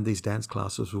 and these dance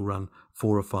classes will run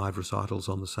 4 or 5 recitals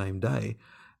on the same day.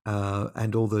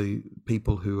 And all the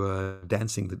people who are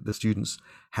dancing, the students,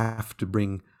 have to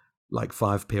bring like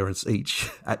 5 parents each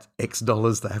at X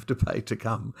dollars they have to pay to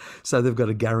come. So they've got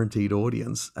a guaranteed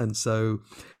audience. And so,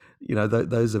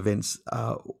 those events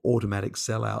are automatic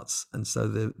sellouts. And so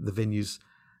the venues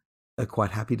are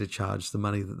quite happy to charge the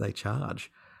money that they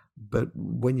charge. But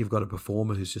when you've got a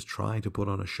performer who's just trying to put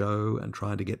on a show and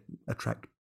trying to attract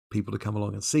people to come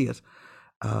along and see it,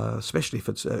 especially if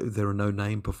it's they're a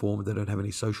no-name performer, they don't have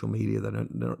any social media, they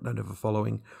don't have a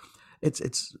following.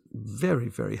 It's very,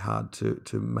 very hard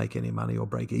to make any money or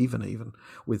break even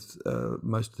with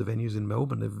most of the venues in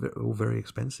Melbourne. They're all very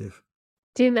expensive.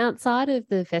 Tim, outside of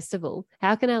the festival,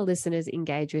 how can our listeners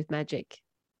engage with magic?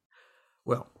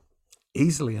 Well,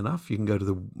 easily enough, you can go to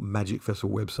the Magic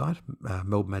Festival website,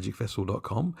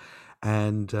 melbournemagicfestival.com,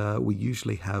 and we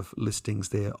usually have listings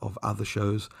there of other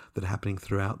shows that are happening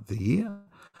throughout the year.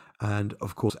 And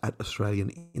of course, at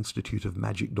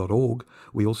AustralianInstituteOfMagic.org,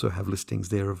 we also have listings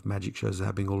there of magic shows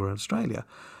happening all around Australia.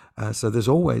 So there's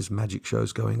always magic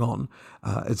shows going on.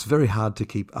 It's very hard to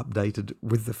keep updated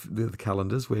with the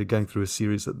calendars. We're going through a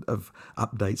series of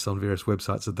updates on various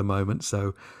websites at the moment.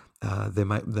 So there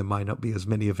might not be as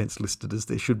many events listed as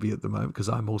there should be at the moment, because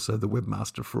I'm also the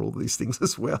webmaster for all these things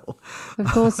as well. Of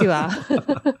course you are.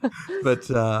 But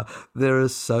there are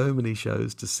so many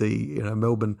shows to see.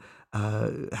 Melbourne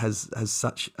has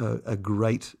such a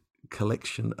great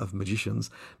collection of magicians.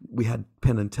 We had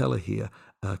Penn and Teller here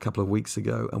a couple of weeks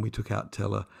ago, and we took out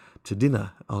Teller to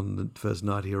dinner on the first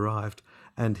night he arrived,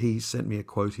 and he sent me a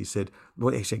quote. He said,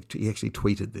 well, he actually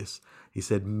tweeted this. He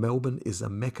said, "Melbourne is a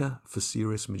mecca for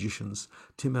serious magicians.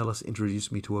 Tim Ellis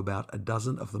introduced me to about a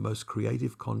dozen of the most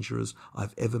creative conjurers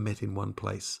I've ever met in one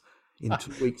place. In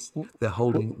 2 weeks, they're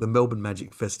holding the Melbourne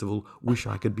Magic Festival. Wish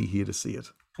I could be here to see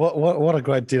it." What a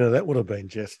great dinner that would have been,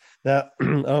 Jess. Now,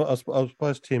 I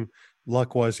suppose, Tim,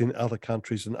 likewise in other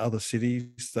countries and other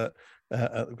cities, that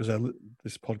because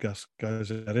this podcast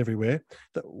goes out everywhere,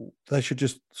 that they should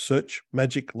just search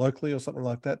magic locally or something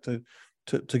like that to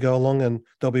go along, and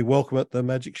they'll be welcome at the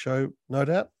magic show, no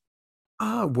doubt.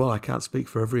 Well, I can't speak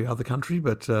for every other country,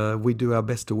 but we do our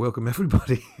best to welcome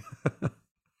everybody.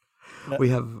 We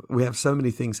have so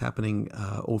many things happening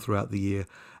all throughout the year,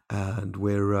 and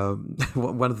we're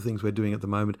one of the things we're doing at the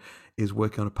moment is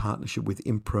working on a partnership with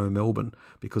Impro Melbourne,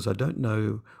 because I don't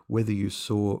know whether you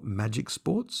saw Magic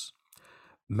Sports.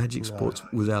 Magic Sports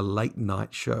was our late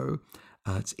night show.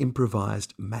 It's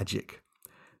improvised magic.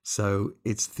 So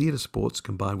it's theatre sports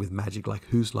combined with magic, like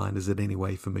Whose Line Is It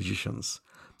Anyway for magicians.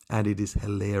 And it is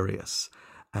hilarious.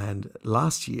 And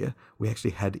last year, we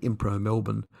actually had Impro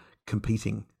Melbourne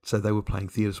competing. So they were playing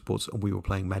theatre sports and we were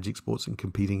playing magic sports and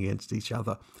competing against each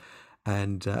other.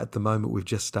 And at the moment, we've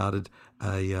just started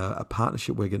a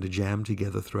partnership. We're going to jam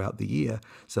together throughout the year.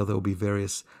 So there'll be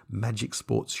various magic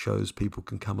sports shows people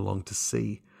can come along to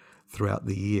see throughout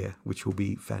the year, which will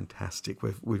be fantastic.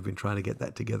 We've been trying to get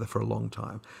that together for a long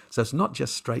time. So it's not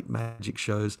just straight magic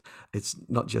shows. It's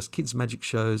not just kids' magic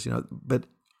shows, but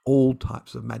all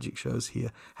types of magic shows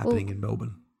here happening in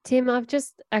Melbourne. Tim, I've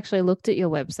just actually looked at your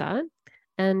website,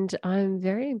 and I'm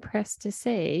very impressed to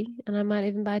see, and I might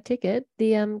even buy a ticket,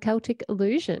 the Celtic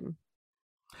Illusion.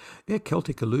 Yeah,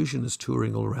 Celtic Illusion is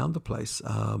touring all around the place.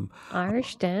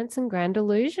 Irish Dance and Grand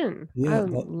Illusion. Yeah, I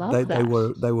love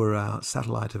that. They were our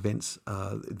satellite events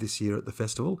this year at the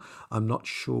festival. I'm not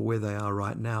sure where they are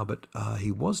right now, but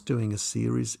he was doing a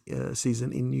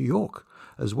season in New York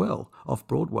as well, off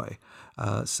Broadway.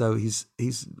 So he's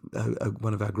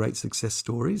one of our great success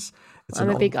stories. I'm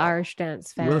a big Irish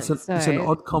Dance fan. Well, it's an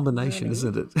odd combination,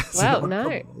 isn't it? Well,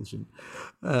 no.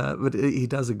 But he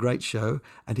does a great show,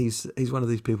 and he's one of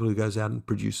these people who goes out and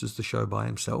produces the show by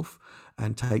himself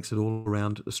and takes it all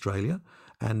around Australia.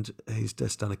 And he's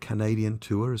just done a Canadian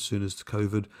tour as soon as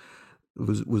COVID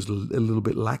was a little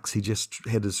bit lax. He just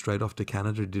headed straight off to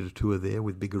Canada, did a tour there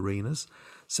with big arenas.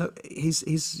 So he's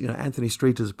Anthony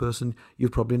Street is a person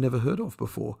you've probably never heard of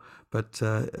before. But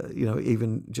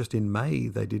even just in May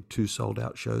they did 2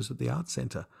 sold-out shows at the Arts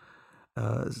Centre.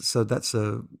 So that's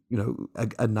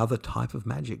another type of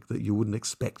magic that you wouldn't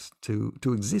expect to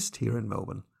exist here in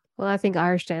Melbourne. Well, I think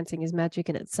Irish dancing is magic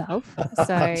in itself.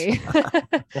 So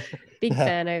big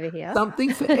fan over here.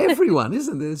 Something for everyone,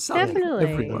 isn't there? Definitely.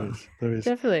 For everyone. There is.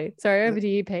 Definitely. Sorry, over to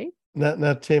you, Pete.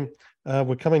 Now, Tim,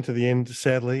 we're coming to the end,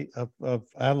 sadly, of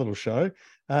our little show.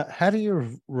 How do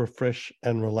you refresh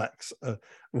and relax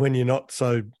when you're not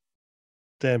so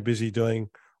damn busy doing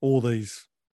all these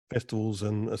festivals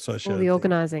and associated all the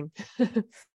organising?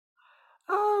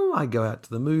 I go out to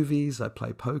the movies. I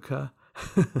play poker.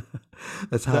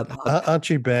 That's hard. Aren't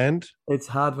you banned? It's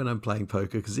hard when I'm playing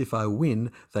poker, because if I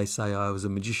win, they say I was a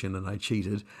magician and I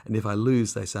cheated, and if I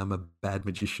lose, they say I'm a bad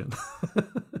magician.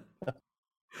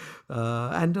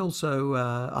 And also,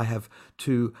 I have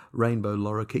 2 rainbow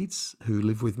lorikeets who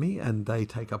live with me, and they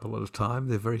take up a lot of time.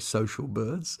 They're very social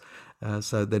birds,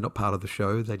 so they're not part of the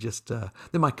show. They just they're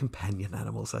my companion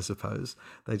animals, I suppose.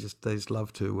 They just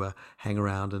love to hang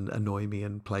around and annoy me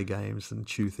and play games and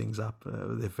chew things up.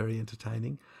 They're very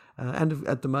entertaining. And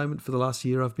at the moment, for the last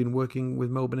year, I've been working with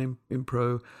Melbourne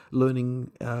Impro,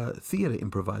 learning theatre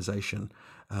improvisation,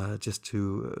 just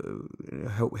to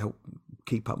help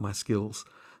keep up my skills.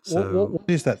 So, what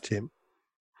is that, Tim?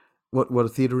 What a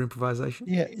theatre improvisation?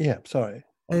 Yeah. Sorry.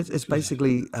 It's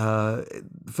basically,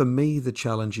 for me, the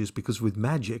challenge is because with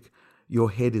magic, your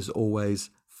head is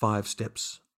always 5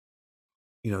 steps,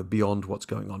 beyond what's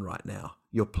going on right now.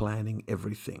 You're planning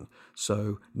everything,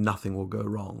 so nothing will go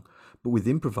wrong. But with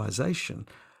improvisation,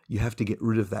 you have to get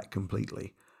rid of that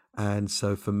completely. And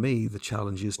so for me, the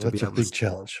challenge is to be able That's a big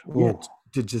challenge.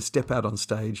 to just step out on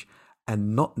stage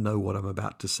and not know what I'm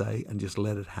about to say and just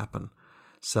let it happen.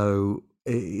 So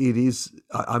it is,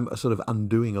 I'm sort of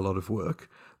undoing a lot of work,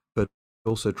 but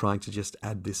also trying to just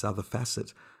add this other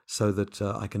facet so that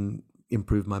I can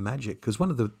improve my magic. Because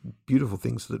one of the beautiful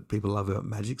things that people love about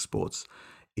magic sports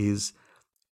is,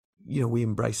 we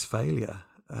embrace failure.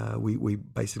 We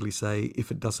basically say,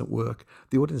 if it doesn't work,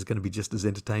 the audience is going to be just as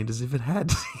entertained as if it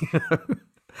had.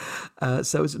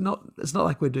 So it's not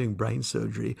like we're doing brain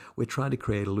surgery. We're trying to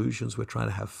create illusions. We're trying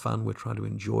to have fun. We're trying to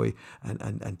enjoy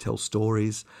and tell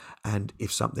stories. And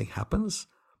if something happens,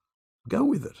 go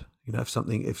with it. If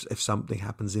something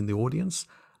happens in the audience,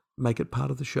 make it part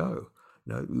of the show.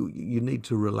 You need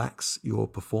to relax your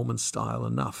performance style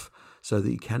enough so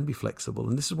that you can be flexible.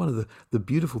 And this is one of the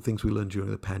beautiful things we learned during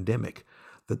the pandemic,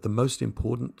 that the most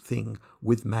important thing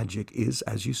with magic is,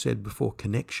 as you said before,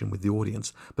 connection with the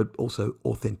audience, but also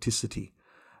authenticity.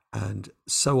 And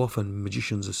so often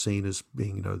magicians are seen as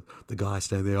being, the guy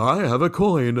standing there, I have a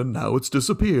coin and now it's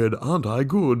disappeared, aren't I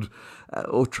good?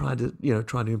 Or trying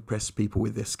to impress people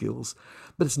with their skills.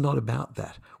 But it's not about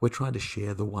that. We're trying to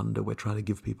share the wonder. We're trying to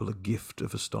give people a gift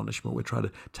of astonishment. We're trying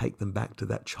to take them back to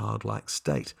that childlike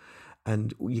state.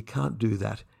 And you can't do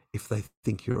that if they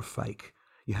think you're a fake.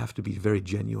 You have to be very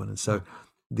genuine. And so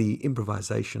the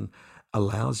improvisation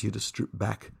allows you to strip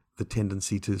back the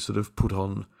tendency to sort of put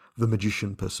on the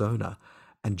magician persona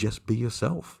and just be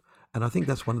yourself. And I think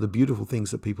that's one of the beautiful things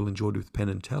that people enjoyed with Penn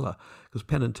and Teller, because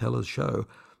Penn and Teller's show,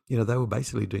 they were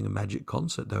basically doing a magic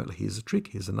concert. They were like, here's a trick,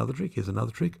 here's another trick, here's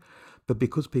another trick. But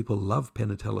because people love Penn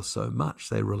and Teller so much,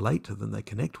 they relate to them, they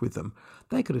connect with them,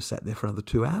 they could have sat there for another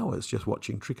 2 hours just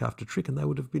watching trick after trick and they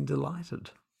would have been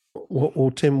delighted.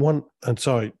 Well, Tim, and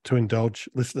sorry to indulge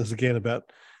listeners again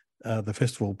about the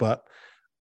festival, but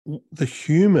the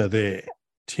humour there,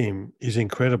 Tim, is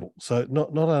incredible. So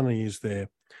not only is there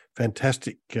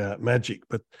fantastic magic,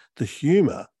 but the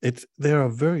humour, they're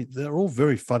all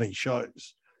very funny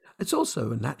shows. It's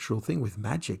also a natural thing with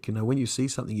magic. When you see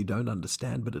something you don't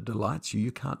understand, but it delights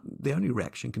you, the only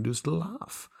reaction you can do is to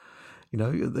laugh.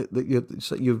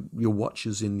 Your watch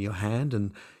is in your hand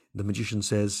and the magician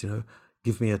says,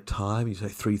 give me a time. You say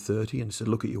 3:30 and he said,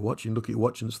 look at your watch. And look at your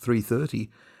watch and it's 3:30.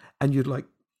 And you're like,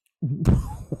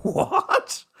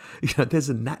 what? There's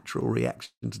a natural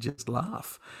reaction to just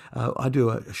laugh. I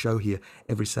do a show here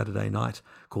every Saturday night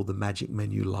called The Magic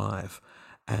Menu Live.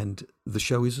 And the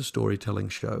show is a storytelling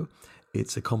show.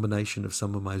 It's a combination of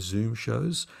some of my Zoom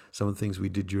shows, some of the things we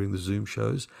did during the Zoom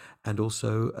shows, and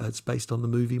also it's based on the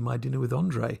movie My Dinner with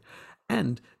Andre.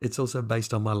 And it's also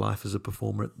based on my life as a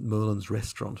performer at Merlin's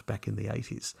Restaurant back in the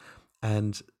 80s.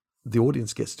 And the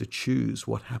audience gets to choose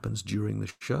what happens during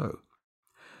the show.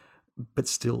 But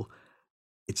still,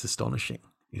 it's astonishing.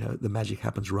 The magic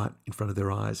happens right in front of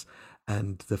their eyes.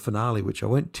 And the finale, which I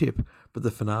won't tip, but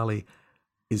the finale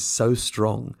is so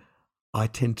strong, I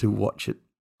tend to watch it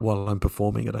while I'm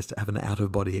performing it. I have an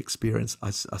out-of-body experience.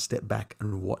 I step back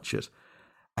and watch it.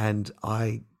 And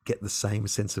I get the same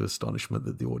sense of astonishment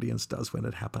that the audience does when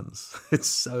it happens. It's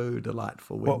so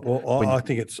delightful. I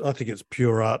think it's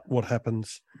pure art, what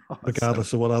happens,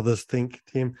 regardless of what others think,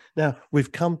 Tim. Now,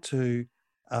 we've come to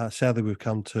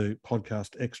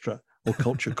Podcast Extra or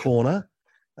Culture Corner.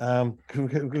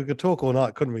 We could talk all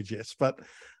night, couldn't we, Jess? But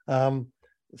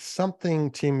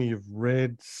something, Tim, you've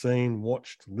read, seen,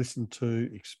 watched, listened to,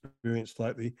 experienced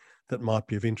lately that might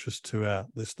be of interest to our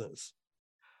listeners.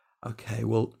 Okay,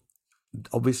 well,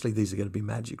 obviously these are going to be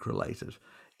magic related.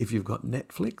 If you've got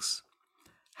Netflix,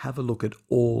 have a look at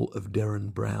all of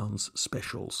Derren Brown's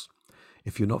specials.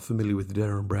 If you're not familiar with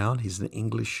Derren Brown, he's an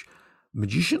English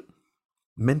magician,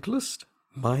 mentalist,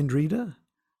 mind reader.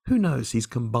 Who knows? He's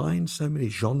combined so many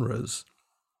genres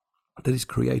that he's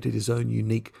created his own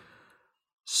unique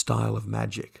style of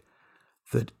magic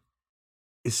that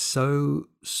is so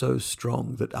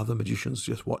strong that other magicians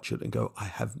just watch it and go, I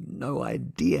have no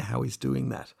idea how he's doing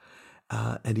that.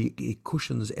 And he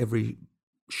cushions every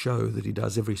show that he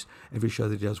does, every show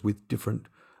that he does with different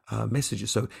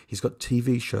messages. So he's got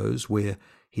TV shows where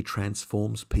he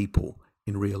transforms people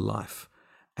in real life,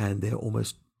 and they're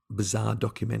almost bizarre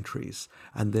documentaries.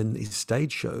 And then his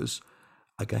stage shows,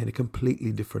 again, are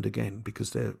completely different again,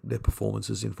 because they're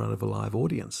performances in front of a live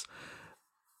audience.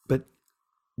 But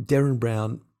Derren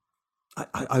Brown,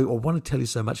 I want to tell you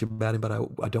so much about him, but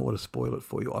I don't want to spoil it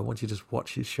for you. I want you to just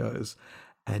watch his shows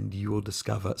and you will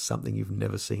discover something you've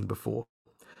never seen before.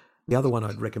 The other one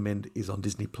I'd recommend is on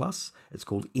Disney Plus. It's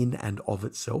called In and of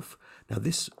Itself. Now,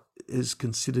 this is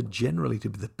considered generally to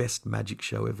be the best magic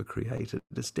show ever created.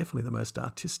 It's definitely the most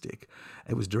artistic.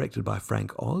 It was directed by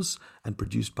Frank Oz and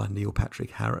produced by Neil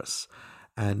Patrick Harris.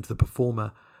 And the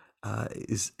performer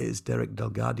is Derek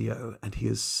Delgadio, and he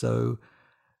is so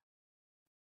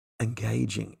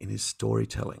engaging in his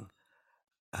storytelling.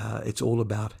 It's all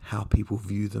about how people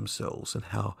view themselves and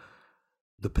how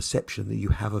the perception that you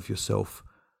have of yourself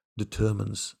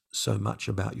determines so much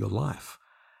about your life.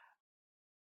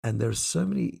 And there are so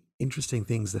many interesting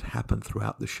things that happen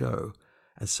throughout the show,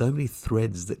 and so many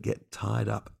threads that get tied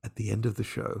up at the end of the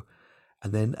show.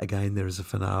 And then again, there is a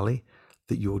finale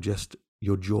that your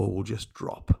jaw will just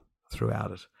drop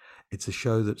throughout it. It's a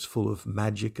show that's full of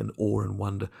magic and awe and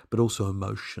wonder, but also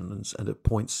emotion. And at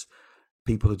points,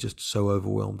 people are just so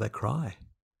overwhelmed they cry.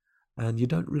 And you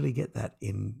don't really get that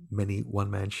in many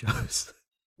one-man shows.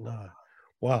 No.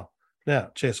 Wow.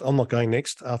 Now, Jess, I'm not going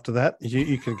next after that.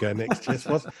 You can go next, Jess.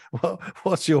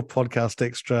 What's your podcast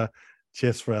extra,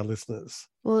 Jess, for our listeners?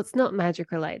 Well, it's not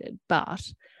magic related, but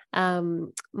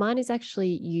mine is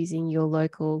actually using your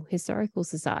local historical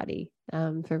society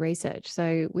for research.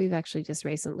 So we've actually just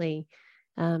recently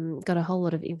got a whole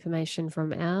lot of information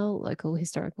from our local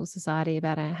historical society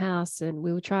about our house, and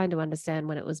we were trying to understand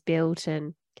when it was built,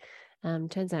 and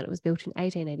turns out it was built in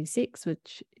 1886,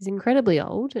 which is incredibly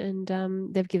old.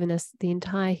 And they've given us the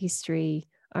entire history,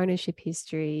 ownership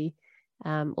history,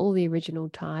 all the original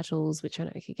titles, which I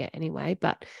know you could get anyway,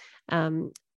 but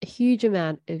a huge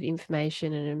amount of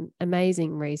information and an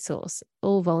amazing resource,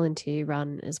 all volunteer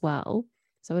run as well.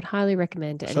 So I would highly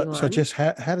recommend to anyone. So Jess,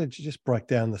 how did you just break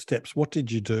down the steps? What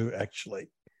did you do actually?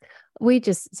 We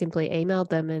just simply emailed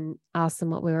them and asked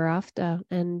them what we were after,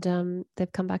 and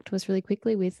they've come back to us really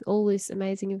quickly with all this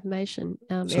amazing information,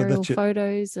 aerial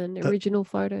photos and original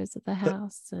photos of the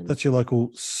house. And that's your local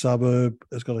suburb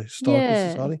has got a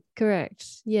historical society? Correct.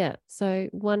 Yeah. So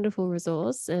wonderful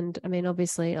resource. And I mean,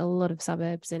 obviously a lot of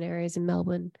suburbs and areas in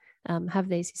Melbourne have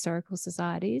these historical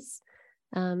societies,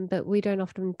 but we don't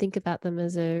often think about them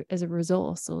as a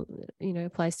resource, or, a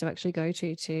place to actually go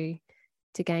to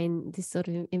gain this sort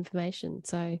of information.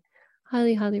 So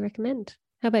highly, highly recommend.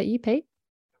 How about you, Pete?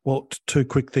 Well, two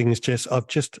quick things, Jess. I'm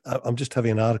just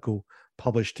having an article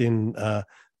published in the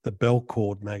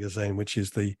Belcord magazine, which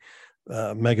is the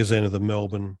magazine of the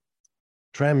Melbourne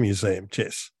Tram Museum,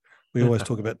 Jess. We always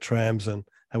talk about trams and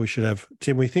how we should have,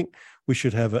 Tim, we think we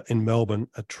should have in Melbourne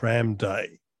a tram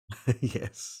day.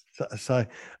 Yes.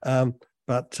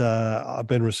 But I've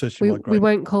been researching. We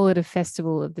won't call it a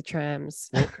festival of the trams.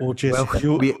 Or Jess,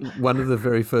 one of the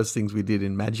very first things we did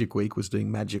in Magic Week was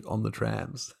doing magic on the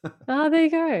trams. Oh, there you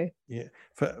go. Yeah,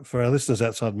 for our listeners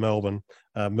outside Melbourne,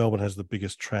 Melbourne has the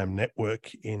biggest tram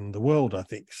network in the world, I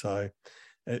think. So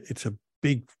it's a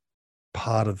big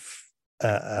part of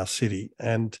our city.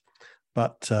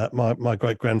 But my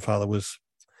great grandfather was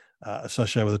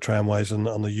associated with the tramways and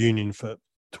on the union for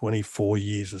 24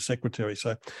 years as secretary.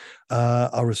 So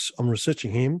I'm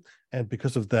researching him, and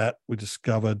because of that, we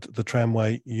discovered the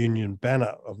Tramway Union banner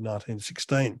of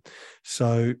 1916.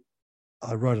 So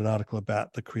I wrote an article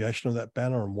about the creation of that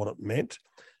banner and what it meant,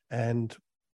 and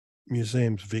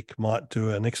Museums Vic might do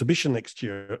an exhibition next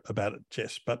year about it,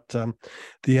 Jess. But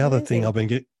the other thing I've been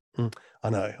getting, I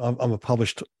know I'm a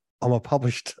published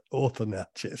author now,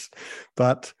 Jess,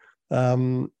 but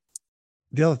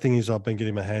the other thing is I've been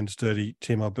getting my hands dirty,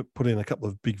 Tim. I've put in a couple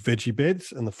of big veggie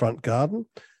beds in the front garden.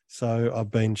 So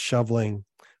I've been shoveling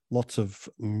lots of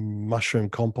mushroom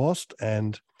compost,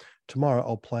 and tomorrow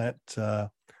I'll plant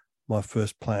my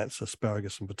first plants,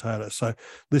 asparagus and potatoes. So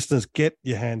listeners, get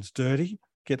your hands dirty,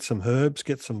 get some herbs,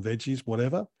 get some veggies,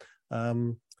 whatever.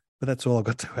 But that's all I've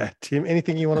got to add, Tim.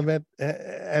 Anything you want to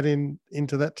add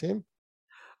into that, Tim?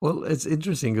 Well, it's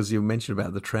interesting because you mentioned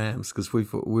about the trams, because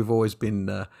we've always been,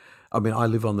 I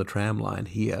live on the tram line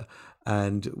here,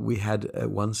 and we had at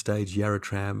one stage Yarra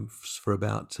Trams for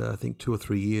about, I think 2 or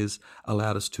 3 years,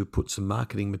 allowed us to put some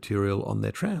marketing material on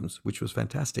their trams, which was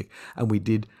fantastic. And we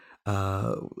did,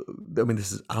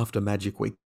 this is after Magic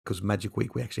Week, because Magic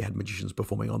Week we actually had magicians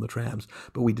performing on the trams,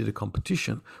 but we did a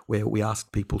competition where we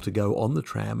asked people to go on the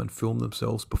tram and film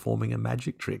themselves performing a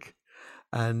magic trick.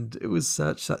 And it was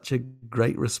such a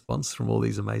great response from all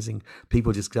these amazing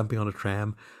people just jumping on a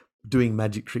tram, doing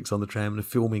magic tricks on the tram and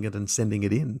filming it and sending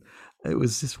it in. It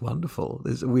was just wonderful.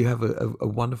 We have a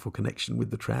wonderful connection with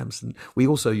the trams. And we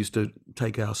also used to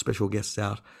take our special guests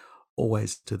out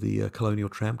always to the Colonial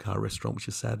Tramcar restaurant, which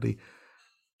has sadly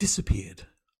disappeared.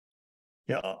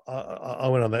 Yeah, I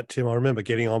went on that, Tim. I remember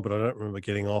getting on, but I don't remember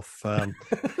getting off. But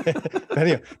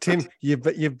anyway, Tim,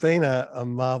 you've been a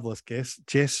marvellous guest.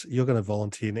 Jess, you're going to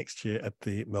volunteer next year at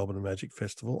the Melbourne Magic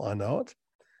Festival. I know it.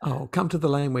 Oh, come to the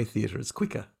Laneway Theatre. It's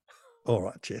quicker. All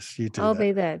right, Jess, you do I'll that.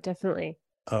 be there, definitely.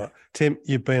 All right. Tim,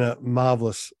 you've been a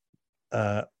marvellous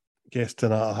guest,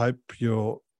 and I hope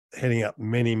you're heading up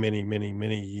many, many, many,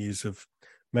 many years of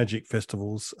magic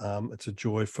festivals. It's a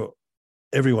joy for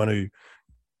everyone who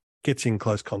gets in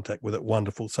close contact with it.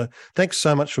 Wonderful. So thanks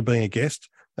so much for being a guest,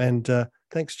 and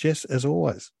thanks, Jess, as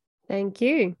always. Thank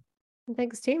you. And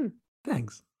thanks, Tim.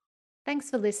 Thanks.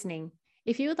 Thanks for listening.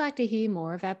 If you would like to hear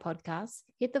more of our podcasts,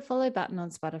 hit the follow button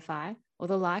on Spotify, or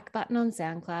the like button on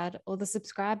SoundCloud, or the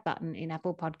subscribe button in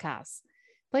Apple Podcasts.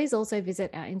 Please also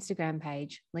visit our Instagram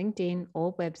page, LinkedIn,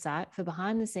 or website for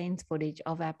behind-the-scenes footage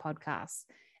of our podcasts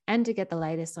and to get the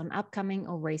latest on upcoming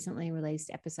or recently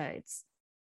released episodes.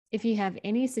 If you have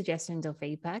any suggestions or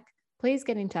feedback, please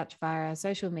get in touch via our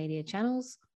social media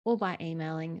channels or by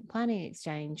emailing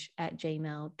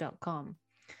planningexchange@gmail.com.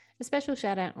 A special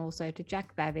shout out also to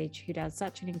Jack Babbage, who does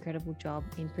such an incredible job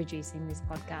in producing this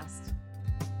podcast.